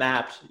have that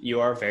mapped,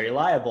 you are very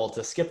liable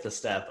to skip the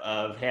step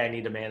of, hey, I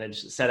need to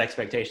set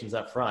expectations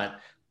up front.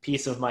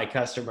 Piece of my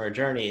customer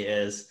journey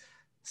is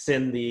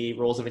send the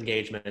rules of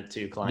engagement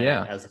to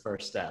client as the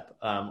first step.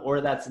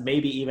 Or that's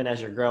maybe even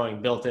as you're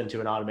growing built into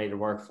an automated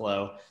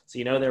workflow.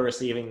 So they're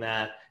receiving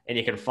that and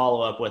you can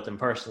follow up with them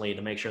personally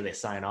to make sure they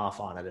sign off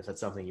on it if it's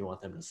something you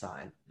want them to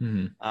sign.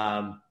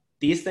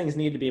 These things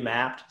need to be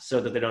mapped so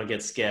that they don't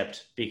get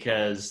skipped,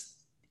 because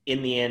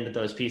in the end,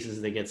 those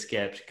pieces that get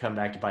skipped come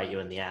back to bite you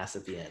in the ass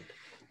at the end.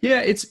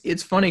 Yeah,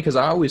 it's funny because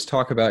I always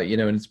talk about,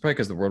 and it's probably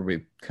because the world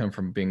we come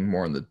from being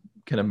more on the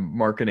kind of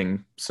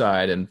marketing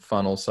side and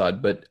funnel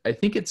side, but I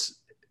think it's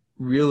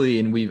really,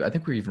 and I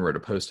think we even wrote a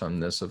post on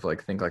this of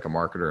like, think like a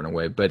marketer in a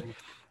way, but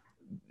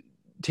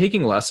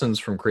taking lessons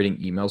from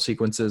creating email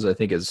sequences, I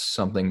think is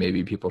something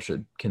maybe people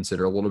should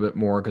consider a little bit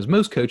more, because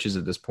most coaches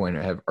at this point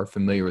are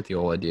familiar with the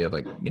whole idea of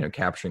like,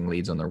 capturing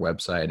leads on their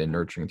website and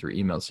nurturing through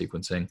email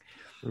sequencing.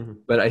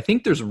 But I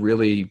think there's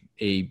really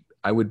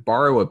I would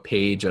borrow a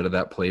page out of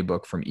that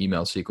playbook from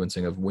email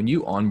sequencing of when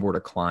you onboard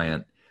a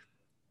client,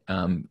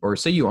 or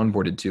say you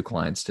onboarded 2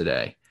 clients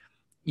today,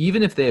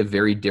 even if they have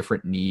very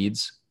different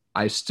needs,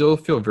 I still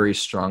feel very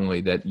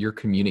strongly that your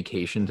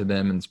communication to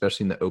them, and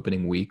especially in the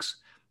opening weeks,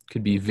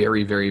 could be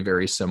very, very,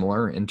 very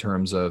similar in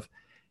terms of,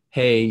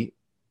 hey,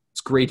 it's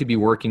great to be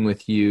working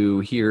with you.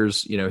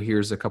 Here's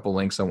a couple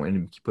links I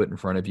want to put in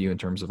front of you in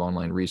terms of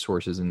online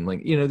resources and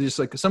just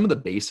like some of the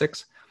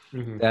basics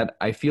that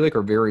I feel like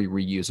are very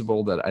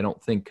reusable that I don't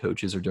think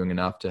coaches are doing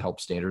enough to help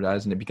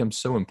standardize. And it becomes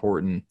so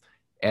important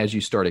as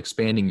you start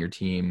expanding your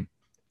team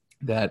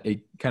that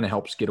it kind of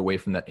helps get away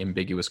from that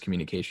ambiguous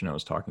communication I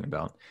was talking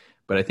about.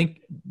 But I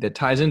think that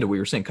ties into what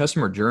you were saying,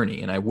 customer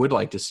journey. And I would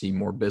like to see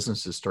more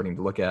businesses starting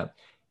to look at,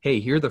 hey,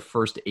 here are the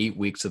first 8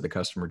 weeks of the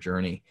customer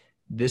journey.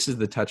 This is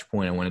the touch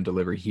point I want to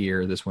deliver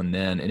here, this one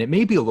then. And it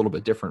may be a little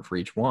bit different for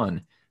each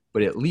one,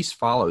 but it at least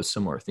follows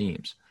similar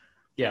themes.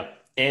 Yeah.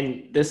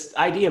 And this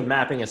idea of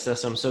mapping a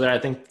system, so that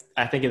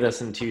I think of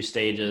this in 2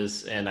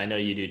 stages, and I know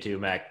you do too,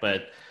 Mac,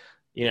 but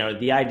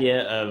the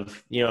idea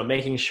of,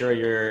 making sure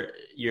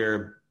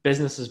your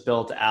business is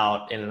built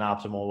out in an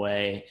optimal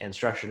way and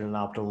structured in an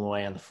optimal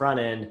way on the front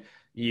end.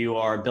 You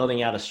are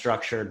building out a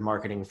structured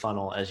marketing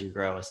funnel as you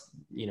grow,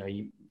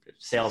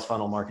 sales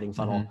funnel, marketing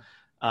funnel,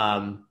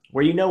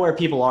 where where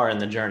people are in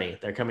the journey.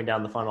 They're coming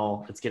down the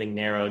funnel. It's getting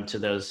narrowed to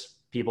those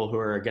people who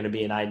are going to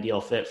be an ideal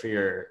fit for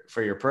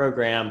your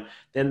program.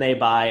 Then they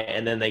buy,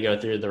 and then they go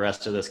through the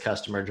rest of this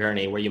customer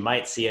journey where you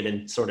might see it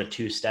in sort of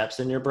 2 steps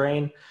in your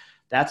brain.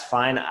 That's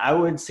fine. I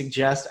would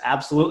suggest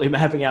absolutely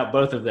mapping out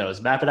both of those.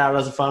 Map it out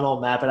as a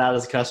funnel, map it out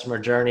as a customer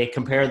journey,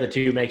 compare the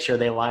 2, make sure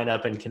they line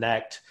up and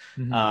connect.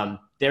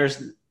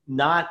 There's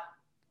not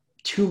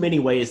too many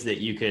ways that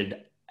you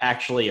could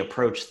actually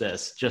approach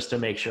this just to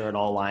make sure it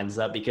all lines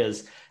up,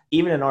 because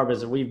even in our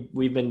business,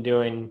 we've been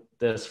doing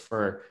this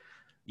for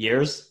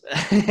years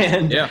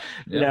and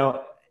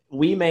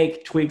we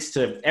make tweaks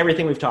to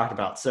everything we've talked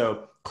about.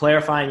 So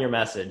clarifying your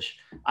message,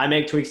 I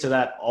make tweaks to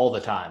that all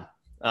the time.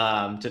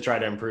 to try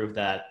to improve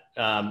that.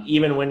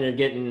 Even when you're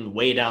getting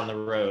way down the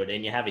road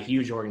and you have a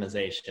huge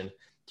organization.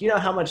 Do you know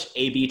how much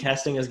A/B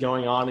testing is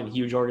going on in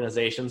huge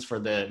organizations for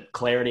the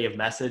clarity of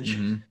message?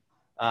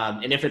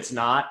 Mm-hmm. And if it's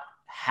not,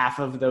 half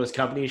of those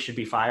companies should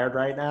be fired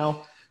right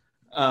now.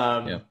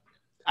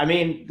 I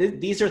mean,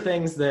 these are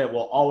things that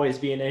will always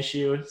be an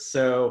issue.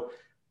 So,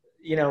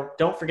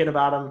 don't forget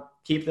about them,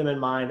 keep them in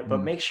mind,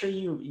 but make sure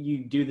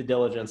you do the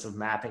diligence of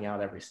mapping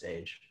out every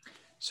stage.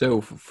 So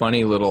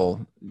funny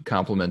little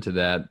compliment to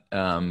that.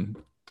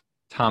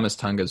 Thomas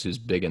Tungas, who's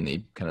big in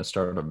the kind of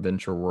startup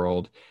venture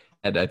world,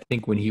 and I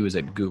think when he was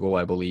at Google,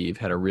 I believe,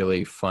 had a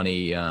really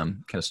funny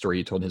kind of story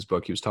he told in his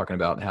book. He was talking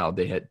about how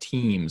they had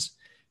teams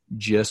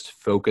just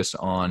focus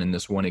on, in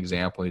this one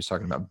example, he was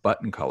talking about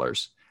button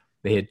colors.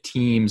 They had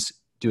teams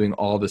doing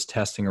all this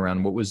testing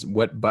around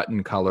what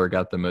button color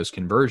got the most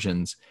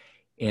conversions.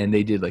 And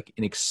they did like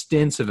an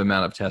extensive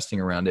amount of testing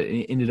around it. And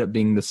it ended up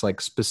being this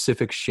like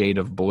specific shade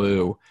of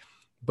blue.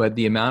 But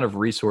the amount of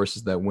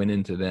resources that went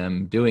into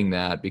them doing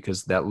that,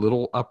 because that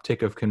little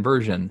uptick of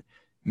conversion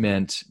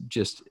meant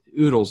just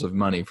oodles of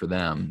money for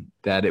them,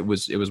 that it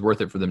was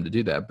worth it for them to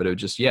do that. But it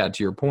was just, to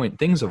your point,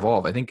 things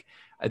evolve. I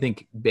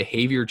think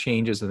behavior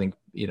changes. I think,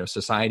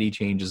 society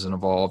changes and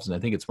evolves. And I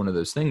think it's one of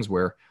those things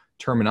where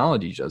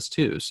terminology does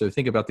too. So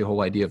think about the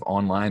whole idea of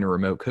online or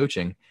remote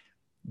coaching.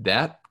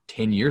 That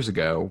 10 years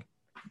ago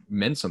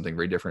meant something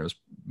very different. It was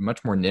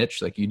much more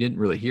niche. Like you didn't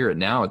really hear it.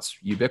 Now it's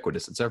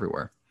ubiquitous. It's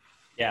everywhere.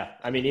 Yeah.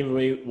 I mean,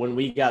 even when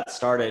we got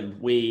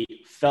started, we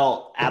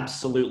felt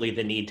absolutely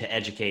the need to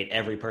educate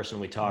every person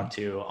we talked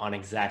to on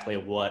exactly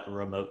what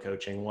remote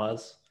coaching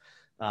was,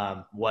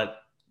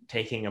 what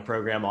taking a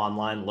program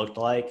online looked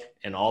like,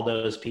 and all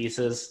those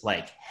pieces,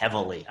 like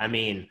heavily. I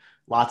mean,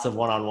 lots of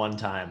one-on-one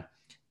time.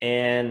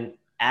 And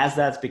as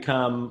that's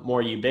become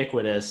more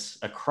ubiquitous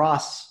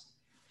across,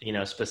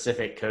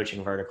 specific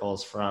coaching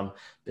verticals, from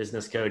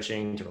business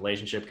coaching to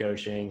relationship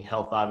coaching,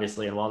 health,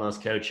 obviously, and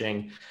wellness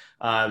coaching,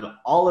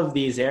 all of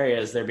these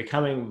areas, they're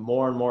becoming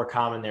more and more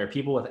common. There are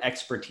people with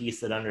expertise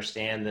that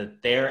understand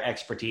that their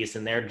expertise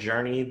and their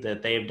journey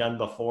that they've done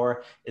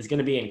before is going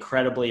to be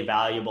incredibly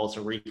valuable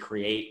to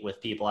recreate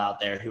with people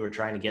out there who are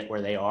trying to get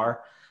where they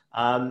are.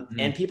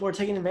 And people are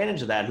taking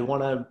advantage of that, who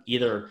want to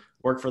either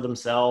work for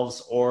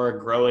themselves or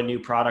grow a new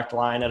product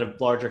line at a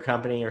larger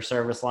company or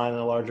service line at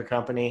a larger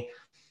company.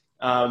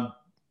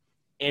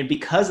 And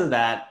because of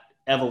that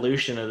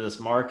evolution of this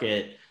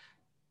market,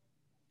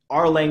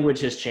 our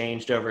language has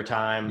changed over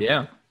time.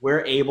 Yeah.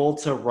 We're able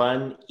to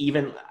run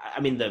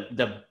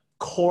the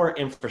core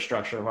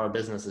infrastructure of our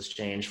business has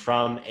changed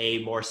from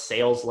a more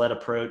sales-led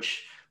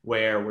approach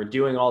where we're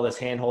doing all this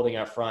hand-holding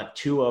up front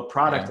to a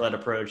product-led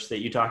approach that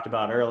you talked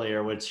about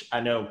earlier, which I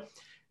know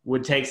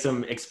would take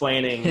some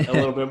explaining, a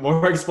little bit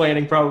more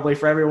explaining probably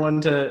for everyone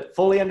to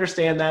fully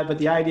understand that. But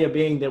the idea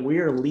being that we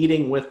are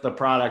leading with the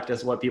product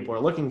as what people are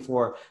looking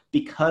for,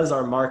 because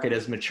our market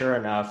is mature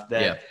enough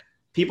that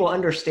people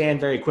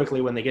understand very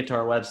quickly when they get to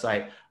our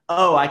website,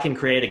 oh, I can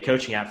create a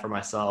coaching app for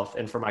myself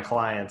and for my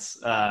clients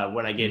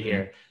when I get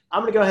here.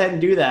 I'm going to go ahead and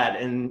do that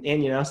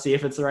and see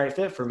if it's the right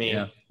fit for me.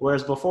 Yeah.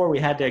 Whereas before we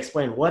had to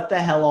explain what the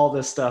hell all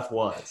this stuff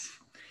was.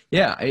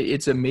 Yeah,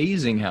 it's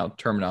amazing how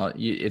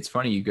terminology, it's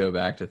funny, you go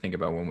back to think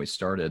about when we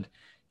started.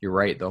 You're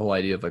right. The whole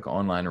idea of like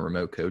online or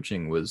remote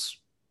coaching was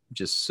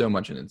just so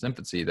much in its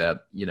infancy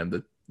that,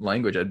 the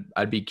language,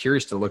 I'd be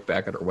curious to look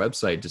back at our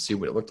website to see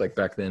what it looked like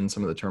back then,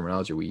 some of the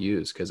terminology we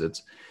use, because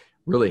it's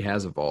really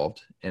has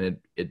evolved, and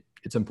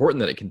it's important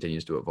that it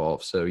continues to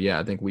evolve. So yeah,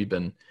 I think we've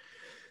been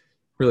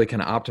really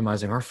kind of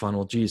optimizing our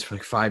funnel, for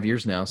like 5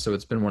 years now. So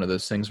it's been one of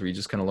those things where you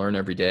just kind of learn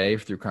every day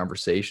through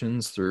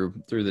conversations, through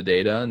the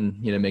data,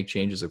 and, make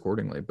changes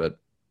accordingly. But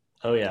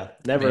oh yeah,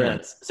 never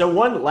ends. So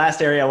one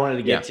last area I wanted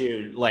to get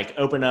to, like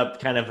open up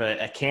kind of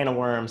a can of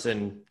worms.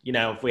 And,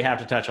 if we have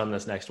to touch on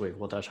this next week,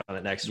 we'll touch on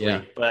it next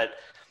week. But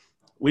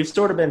we've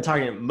sort of been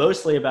talking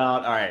mostly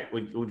about, all right,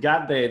 we've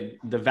got the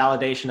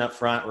validation up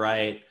front,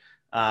 right?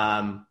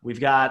 We've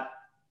got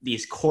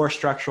these core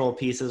structural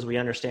pieces. We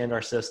understand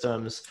our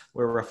systems,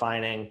 we're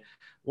refining.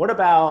 What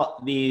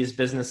about these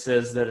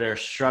businesses that are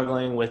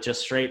struggling with just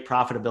straight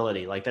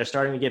profitability? Like they're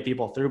starting to get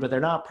people through, but they're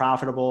not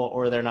profitable,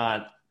 or they're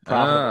not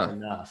profitable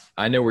enough.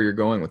 I know where you're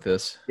going with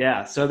this.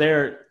 Yeah. So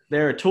there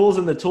are tools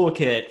in the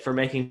toolkit for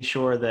making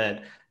sure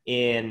that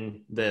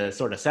in the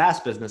sort of SaaS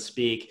business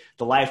speak,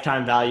 the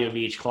lifetime value of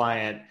each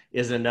client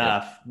is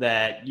enough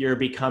that you're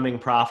becoming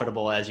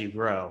profitable as you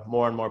grow,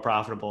 more and more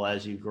profitable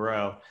as you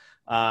grow.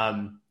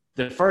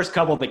 The first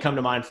couple that come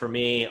to mind for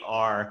me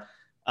are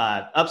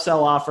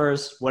upsell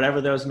offers, whatever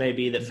those may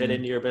be that fit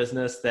into your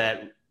business,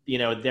 that,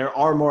 there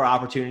are more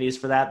opportunities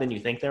for that than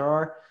you think there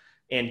are.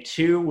 And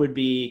two would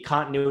be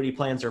continuity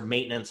plans or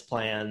maintenance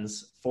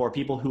plans for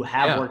people who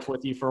have worked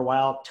with you for a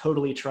while,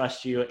 totally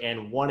trust you,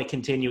 and want to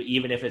continue,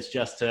 even if it's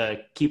just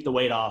to keep the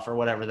weight off or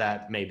whatever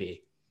that may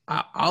be.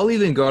 I'll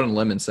even go out on a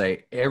limb and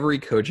say every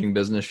coaching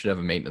business should have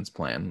a maintenance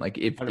plan. Like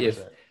if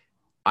 100%.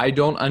 I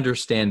don't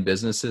understand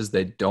businesses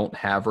that don't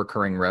have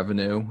recurring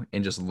revenue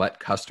and just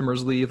let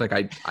customers leave. Like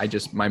I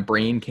just, my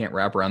brain can't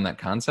wrap around that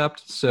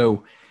concept.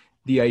 So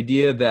the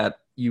idea that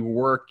you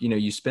work,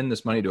 you spend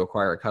this money to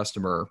acquire a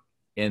customer,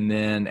 and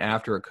then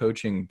after a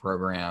coaching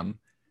program,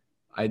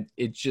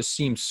 it just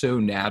seems so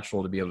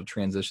natural to be able to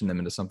transition them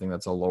into something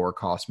that's a lower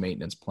cost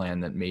maintenance plan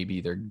that maybe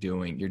you're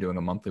doing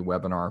a monthly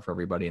webinar for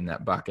everybody in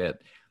that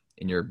bucket,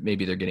 and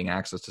maybe they're getting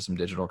access to some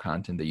digital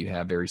content that you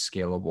have very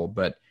scalable.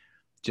 But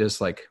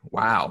just like,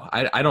 wow,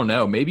 I don't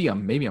know, maybe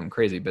I'm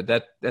crazy, but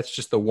that's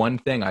just the one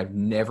thing I've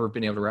never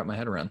been able to wrap my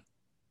head around.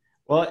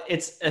 Well,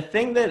 it's a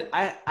thing that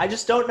I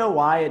just don't know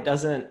why it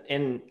doesn't.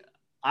 And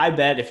I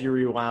bet if you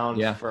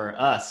rewound for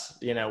us,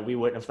 we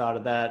wouldn't have thought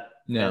of that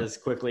as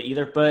quickly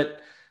either.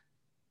 But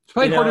it's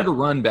probably harder to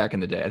run back in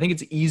the day. I think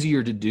it's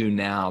easier to do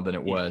now than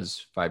it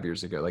was 5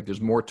 years ago. Like, there's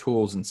more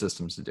tools and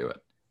systems to do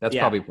it. That's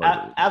probably part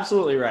of it.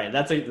 Absolutely right.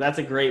 That's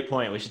a great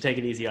point. We should take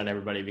it easy on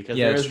everybody, because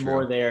there is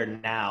more there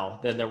now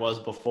than there was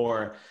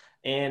before.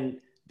 And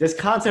this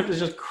concept is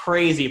just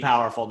crazy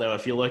powerful, though,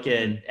 if you look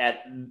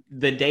at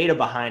the data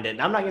behind it.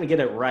 And I'm not going to get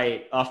it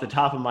right off the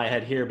top of my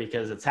head here,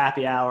 because it's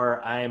happy hour.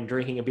 I am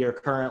drinking a beer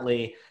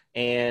currently,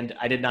 and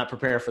I did not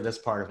prepare for this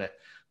part of it.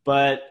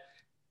 But,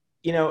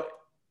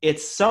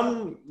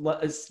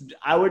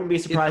 I wouldn't be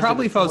surprised. It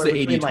probably follows the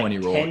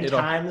 80-20 rule. 10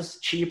 times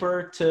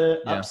cheaper to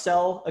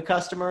upsell a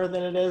customer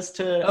than it is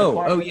to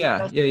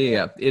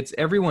Yeah. It's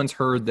everyone's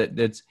heard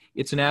that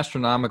it's an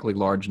astronomically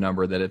large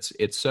number, that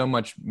it's so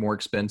much more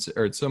expensive,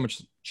 or it's so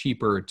much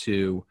cheaper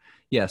to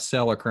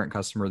sell a current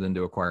customer than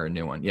to acquire a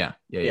new one. Yeah.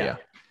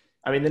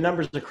 I mean, the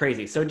numbers are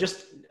crazy. So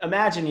just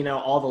imagine,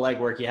 all the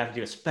legwork you have to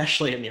do,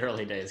 especially in the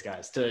early days,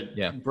 guys,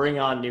 to bring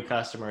on new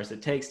customers.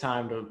 It takes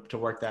time to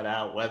work that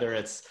out, whether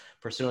it's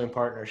pursuing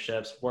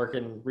partnerships,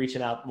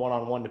 reaching out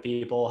one-on-one to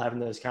people, having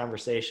those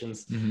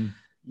conversations. Mm-hmm.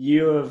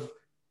 You have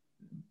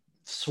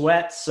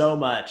sweat so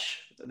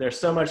much. There's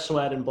so much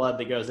sweat and blood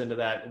that goes into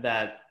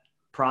that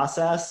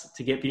process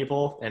to get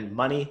people, and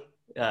money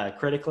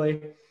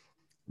critically,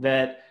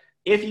 that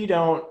if you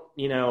don't,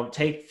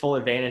 take full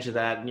advantage of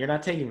that, and you're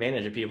not taking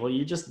advantage of people,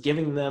 you're just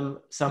giving them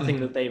something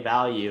that they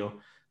value,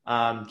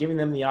 giving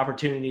them the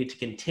opportunity to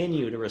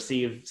continue to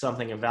receive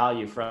something of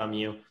value from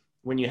you.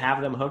 When you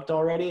have them hooked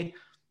already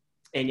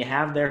and you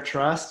have their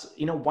trust,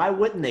 why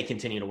wouldn't they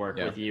continue to work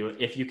with you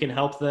if you can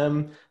help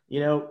them,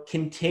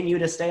 continue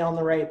to stay on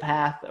the right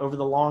path over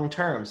the long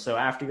term? So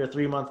after your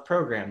 3-month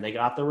program, they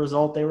got the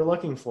result they were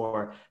looking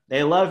for.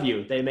 They love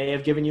you. They may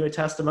have given you a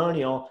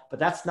testimonial, but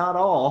that's not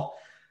all.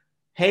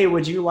 Hey,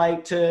 would you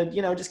like to,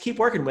 just keep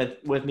working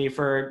with me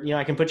for,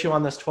 I can put you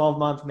on this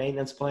 12-month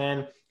maintenance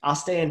plan. I'll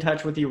stay in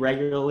touch with you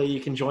regularly. You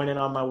can join in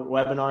on my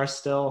webinars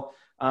still.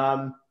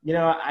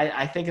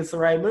 I think it's the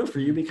right move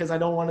for you, because I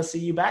don't want to see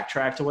you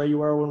backtrack to where you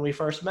were when we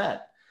first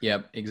met.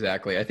 Yep,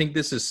 exactly. I think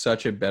this is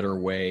such a better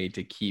way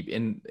to keep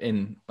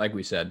in, like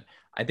we said,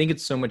 I think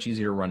it's so much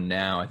easier to run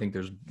now. I think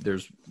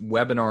there's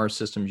webinar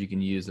systems you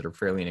can use that are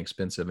fairly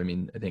inexpensive. I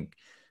mean, I think,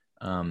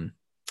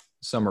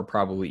 some are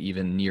probably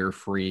even near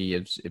free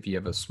if you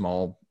have a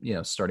small,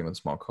 starting with a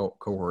small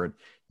cohort,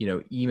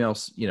 email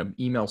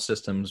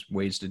systems,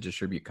 ways to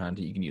distribute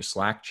content. You can use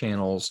Slack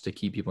channels to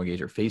keep people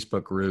engaged, or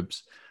Facebook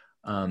groups.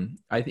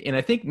 I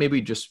think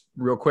maybe just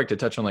real quick to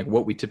touch on like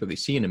what we typically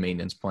see in a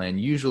maintenance plan.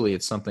 Usually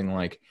it's something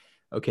like,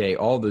 okay,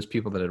 all those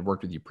people that had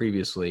worked with you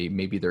previously,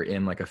 maybe they're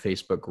in like a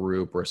Facebook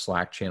group or a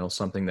Slack channel,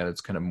 something that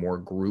it's kind of more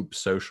group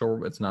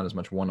social. It's not as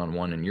much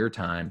one-on-one in your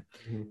time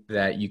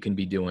that you can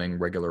be doing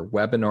regular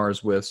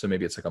webinars with. So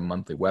maybe it's like a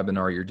monthly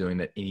webinar you're doing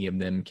that any of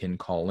them can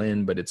call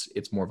in, but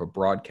it's more of a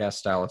broadcast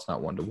style. It's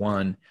not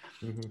one-to-one.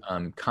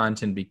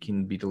 Content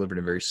can be delivered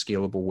in very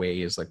scalable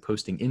ways, like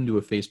posting into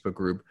a Facebook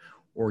group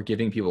or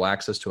giving people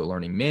access to a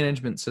learning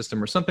management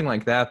system or something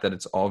like that, that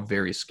it's all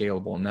very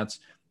scalable. And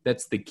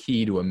that's the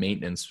key to a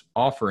maintenance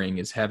offering,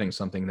 is having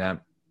something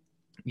that,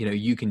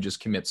 you can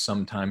just commit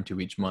some time to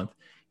each month.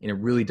 And it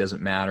really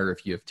doesn't matter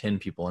if you have 10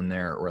 people in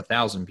there or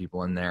 1,000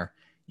 people in there,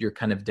 you're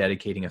kind of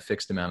dedicating a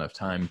fixed amount of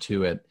time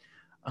to it.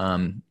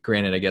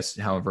 Granted, I guess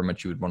however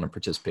much you would want to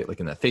participate, like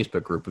in that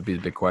Facebook group would be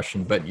the big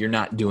question, but you're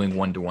not doing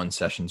one-to-one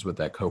sessions with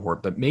that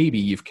cohort, but maybe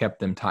you've kept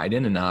them tied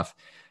in enough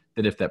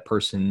that if that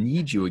person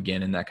needs you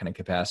again in that kind of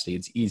capacity,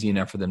 it's easy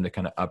enough for them to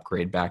kind of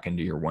upgrade back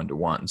into your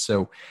one-to-one.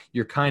 So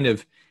you're kind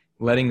of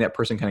letting that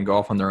person kind of go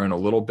off on their own a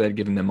little bit,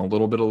 giving them a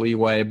little bit of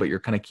leeway, but you're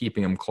kind of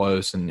keeping them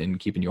close and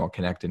keeping you all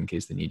connected in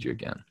case they need you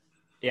again.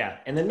 Yeah.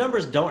 And the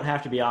numbers don't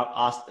have to be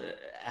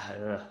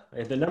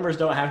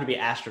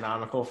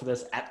astronomical for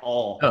this at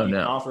all. Oh, you no.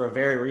 can offer a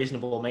very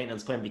reasonable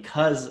maintenance plan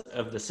because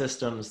of the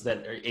systems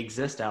that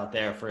exist out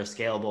there for a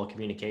scalable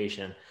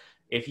communication.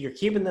 If you're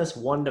keeping this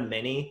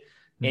one-to-many,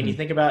 and you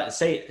think about,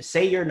 say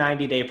your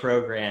 90-day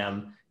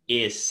program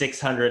is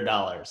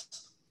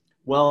 $600.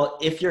 Well,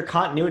 if your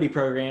continuity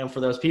program for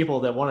those people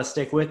that want to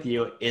stick with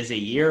you is a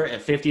year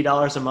at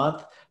 $50 a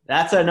month,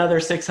 that's another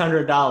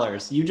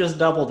 $600. You just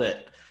doubled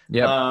it.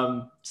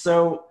 Yeah.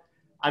 So,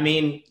 I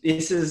mean,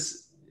 this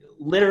is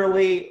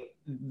literally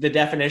the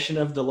definition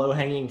of the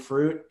low-hanging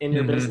fruit in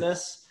your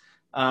business.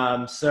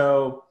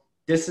 So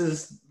this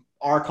is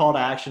our call to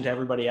action to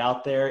everybody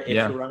out there. If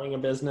you're running a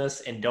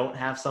business and don't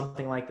have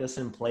something like this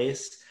in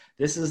place,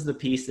 this is the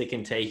piece that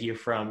can take you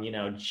from,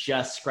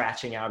 just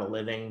scratching out a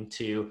living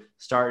to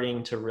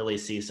starting to really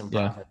see some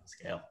profit and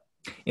scale.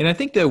 And I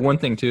think the one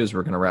thing too, as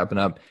we're going to wrap it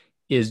up,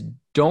 is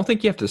don't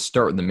think you have to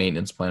start with the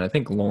maintenance plan. I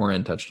think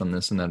Lauren touched on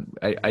this, and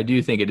that I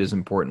do think it is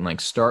important. Like,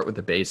 start with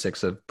the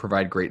basics of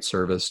provide great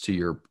service to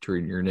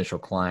your initial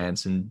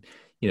clients, and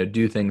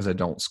do things that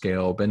don't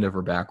scale, bend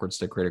over backwards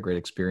to create a great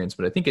experience.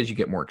 But I think as you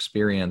get more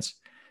experience,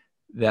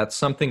 that's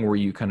something where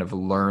you kind of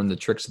learn the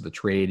tricks of the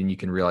trade, and you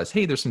can realize,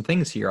 hey, there's some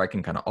things here I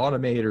can kind of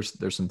automate, or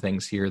there's some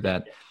things here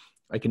that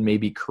I can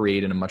maybe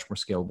create in a much more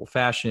scalable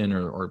fashion,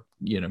 or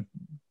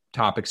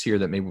topics here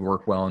that maybe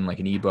work well in like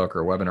an ebook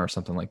or a webinar or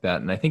something like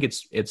that. And I think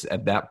it's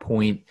at that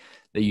point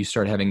that you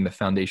start having the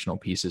foundational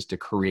pieces to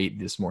create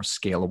this more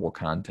scalable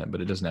content,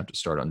 but it doesn't have to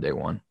start on day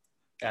one.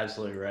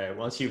 Absolutely right.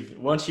 Once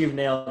you've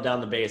nailed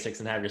down the basics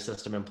and have your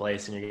system in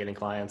place, and you're getting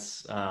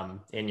clients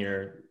in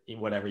your,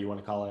 whatever you want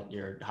to call it,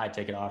 your high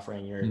ticket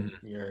offering,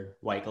 your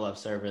white glove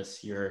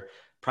service, your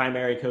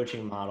primary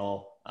coaching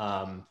model.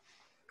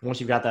 Once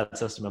you've got that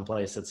system in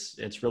place,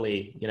 it's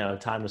really,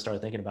 time to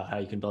start thinking about how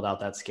you can build out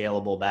that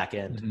scalable back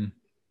end. Mm-hmm.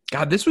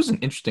 God, this was an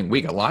interesting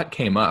week. A lot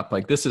came up.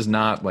 Like, this is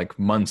not like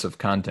months of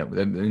content.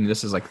 I mean,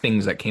 this is like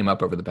things that came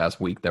up over the past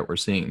week that we're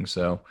seeing.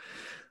 So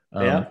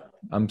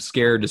I'm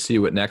scared to see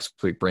what next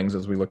week brings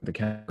as we look at the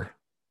calendar.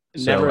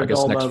 So I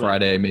guess next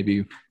Friday,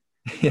 maybe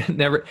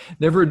never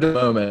a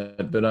dull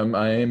moment, but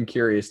I am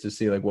curious to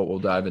see like what we'll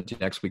dive into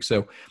next week.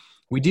 So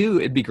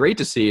it'd be great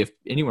to see if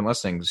anyone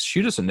listening,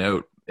 shoot us a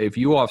note. If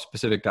you all have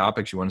specific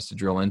topics you want us to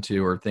drill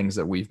into, or things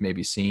that we've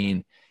maybe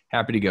seen,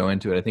 happy to go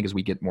into it. I think as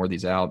we get more of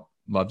these out,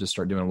 love to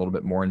start doing a little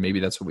bit more. And maybe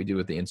that's what we do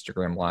with the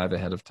Instagram live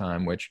ahead of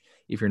time, which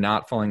if you're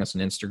not following us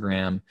on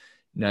Instagram,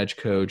 Nudge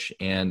Coach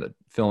and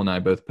Phil and I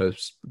both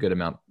post a good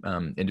amount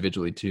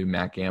individually to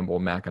Mac Gamble,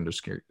 Mac__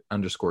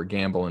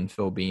 Gamble, and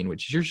Phil Bean,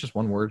 which is yours just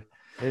one word.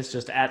 It's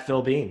just at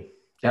Phil Bean.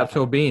 At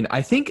Phil Bean.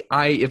 I think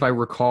if I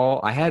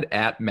recall, I had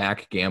at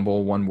Mac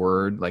Gamble one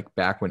word, like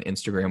back when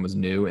Instagram was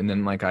new. And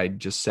then like I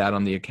just sat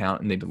on the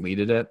account and they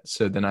deleted it.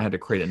 So then I had to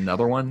create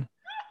another one.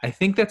 I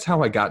think that's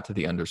how I got to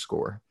the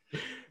 _.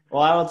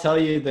 Well, I will tell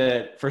you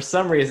that for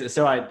some reason,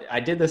 so I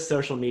did this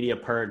social media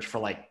purge for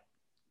like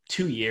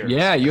 2 years.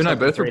 Yeah, you and I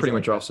both were pretty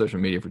much off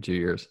social media for 2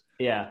 years.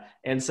 Yeah.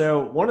 And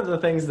so one of the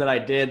things that I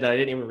did that I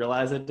didn't even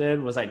realize I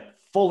did was I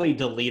fully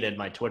deleted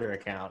my Twitter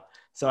account.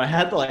 So I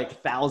had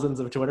like thousands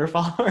of Twitter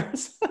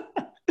followers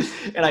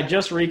and I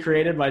just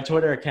recreated my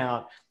Twitter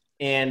account,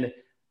 and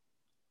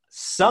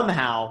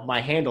somehow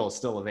my handle is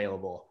still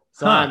available.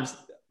 So I'm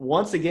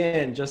once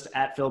again just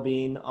at Phil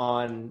Bean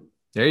on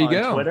There you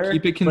go. Twitter.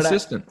 Keep it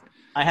consistent.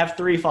 I have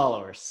 3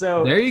 followers.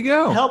 So there you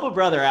go. Help a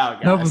brother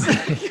out,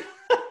 guys.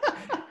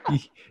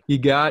 You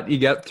got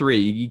 3.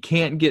 You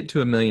can't get to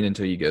 1 million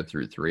until you go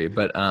through 3.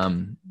 But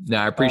no,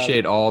 I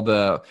appreciate all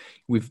the.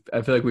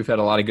 I feel like we've had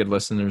a lot of good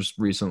listeners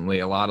recently.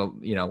 A lot of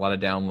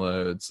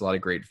downloads, a lot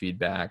of great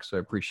feedback. So I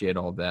appreciate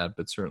all that.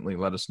 But certainly,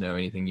 let us know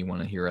anything you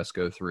want to hear us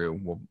go through.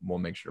 We'll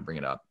make sure to bring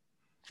it up.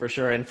 For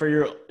sure. And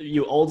for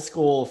you old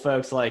school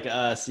folks like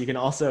us, you can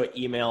also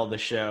email the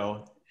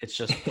show. It's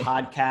just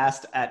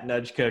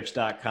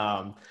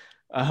podcast@nudgecoach.com.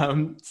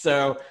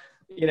 So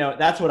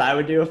that's what I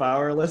would do if I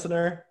were a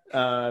listener.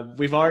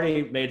 We've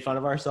already made fun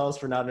of ourselves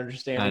for not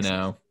understanding. I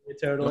know.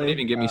 Totally. Don't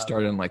even get me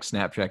started on like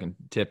Snapchat and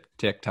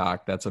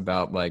TikTok. That's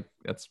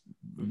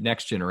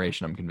next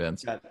generation, I'm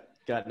convinced.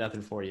 Got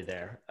nothing for you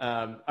there.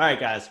 All right,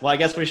 guys. Well, I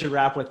guess we should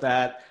wrap with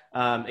that.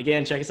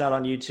 Again, check us out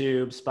on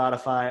YouTube,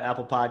 Spotify,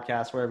 Apple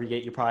Podcasts, wherever you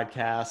get your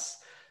podcasts.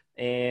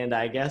 And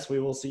I guess we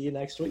will see you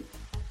next week.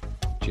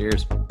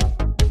 Cheers.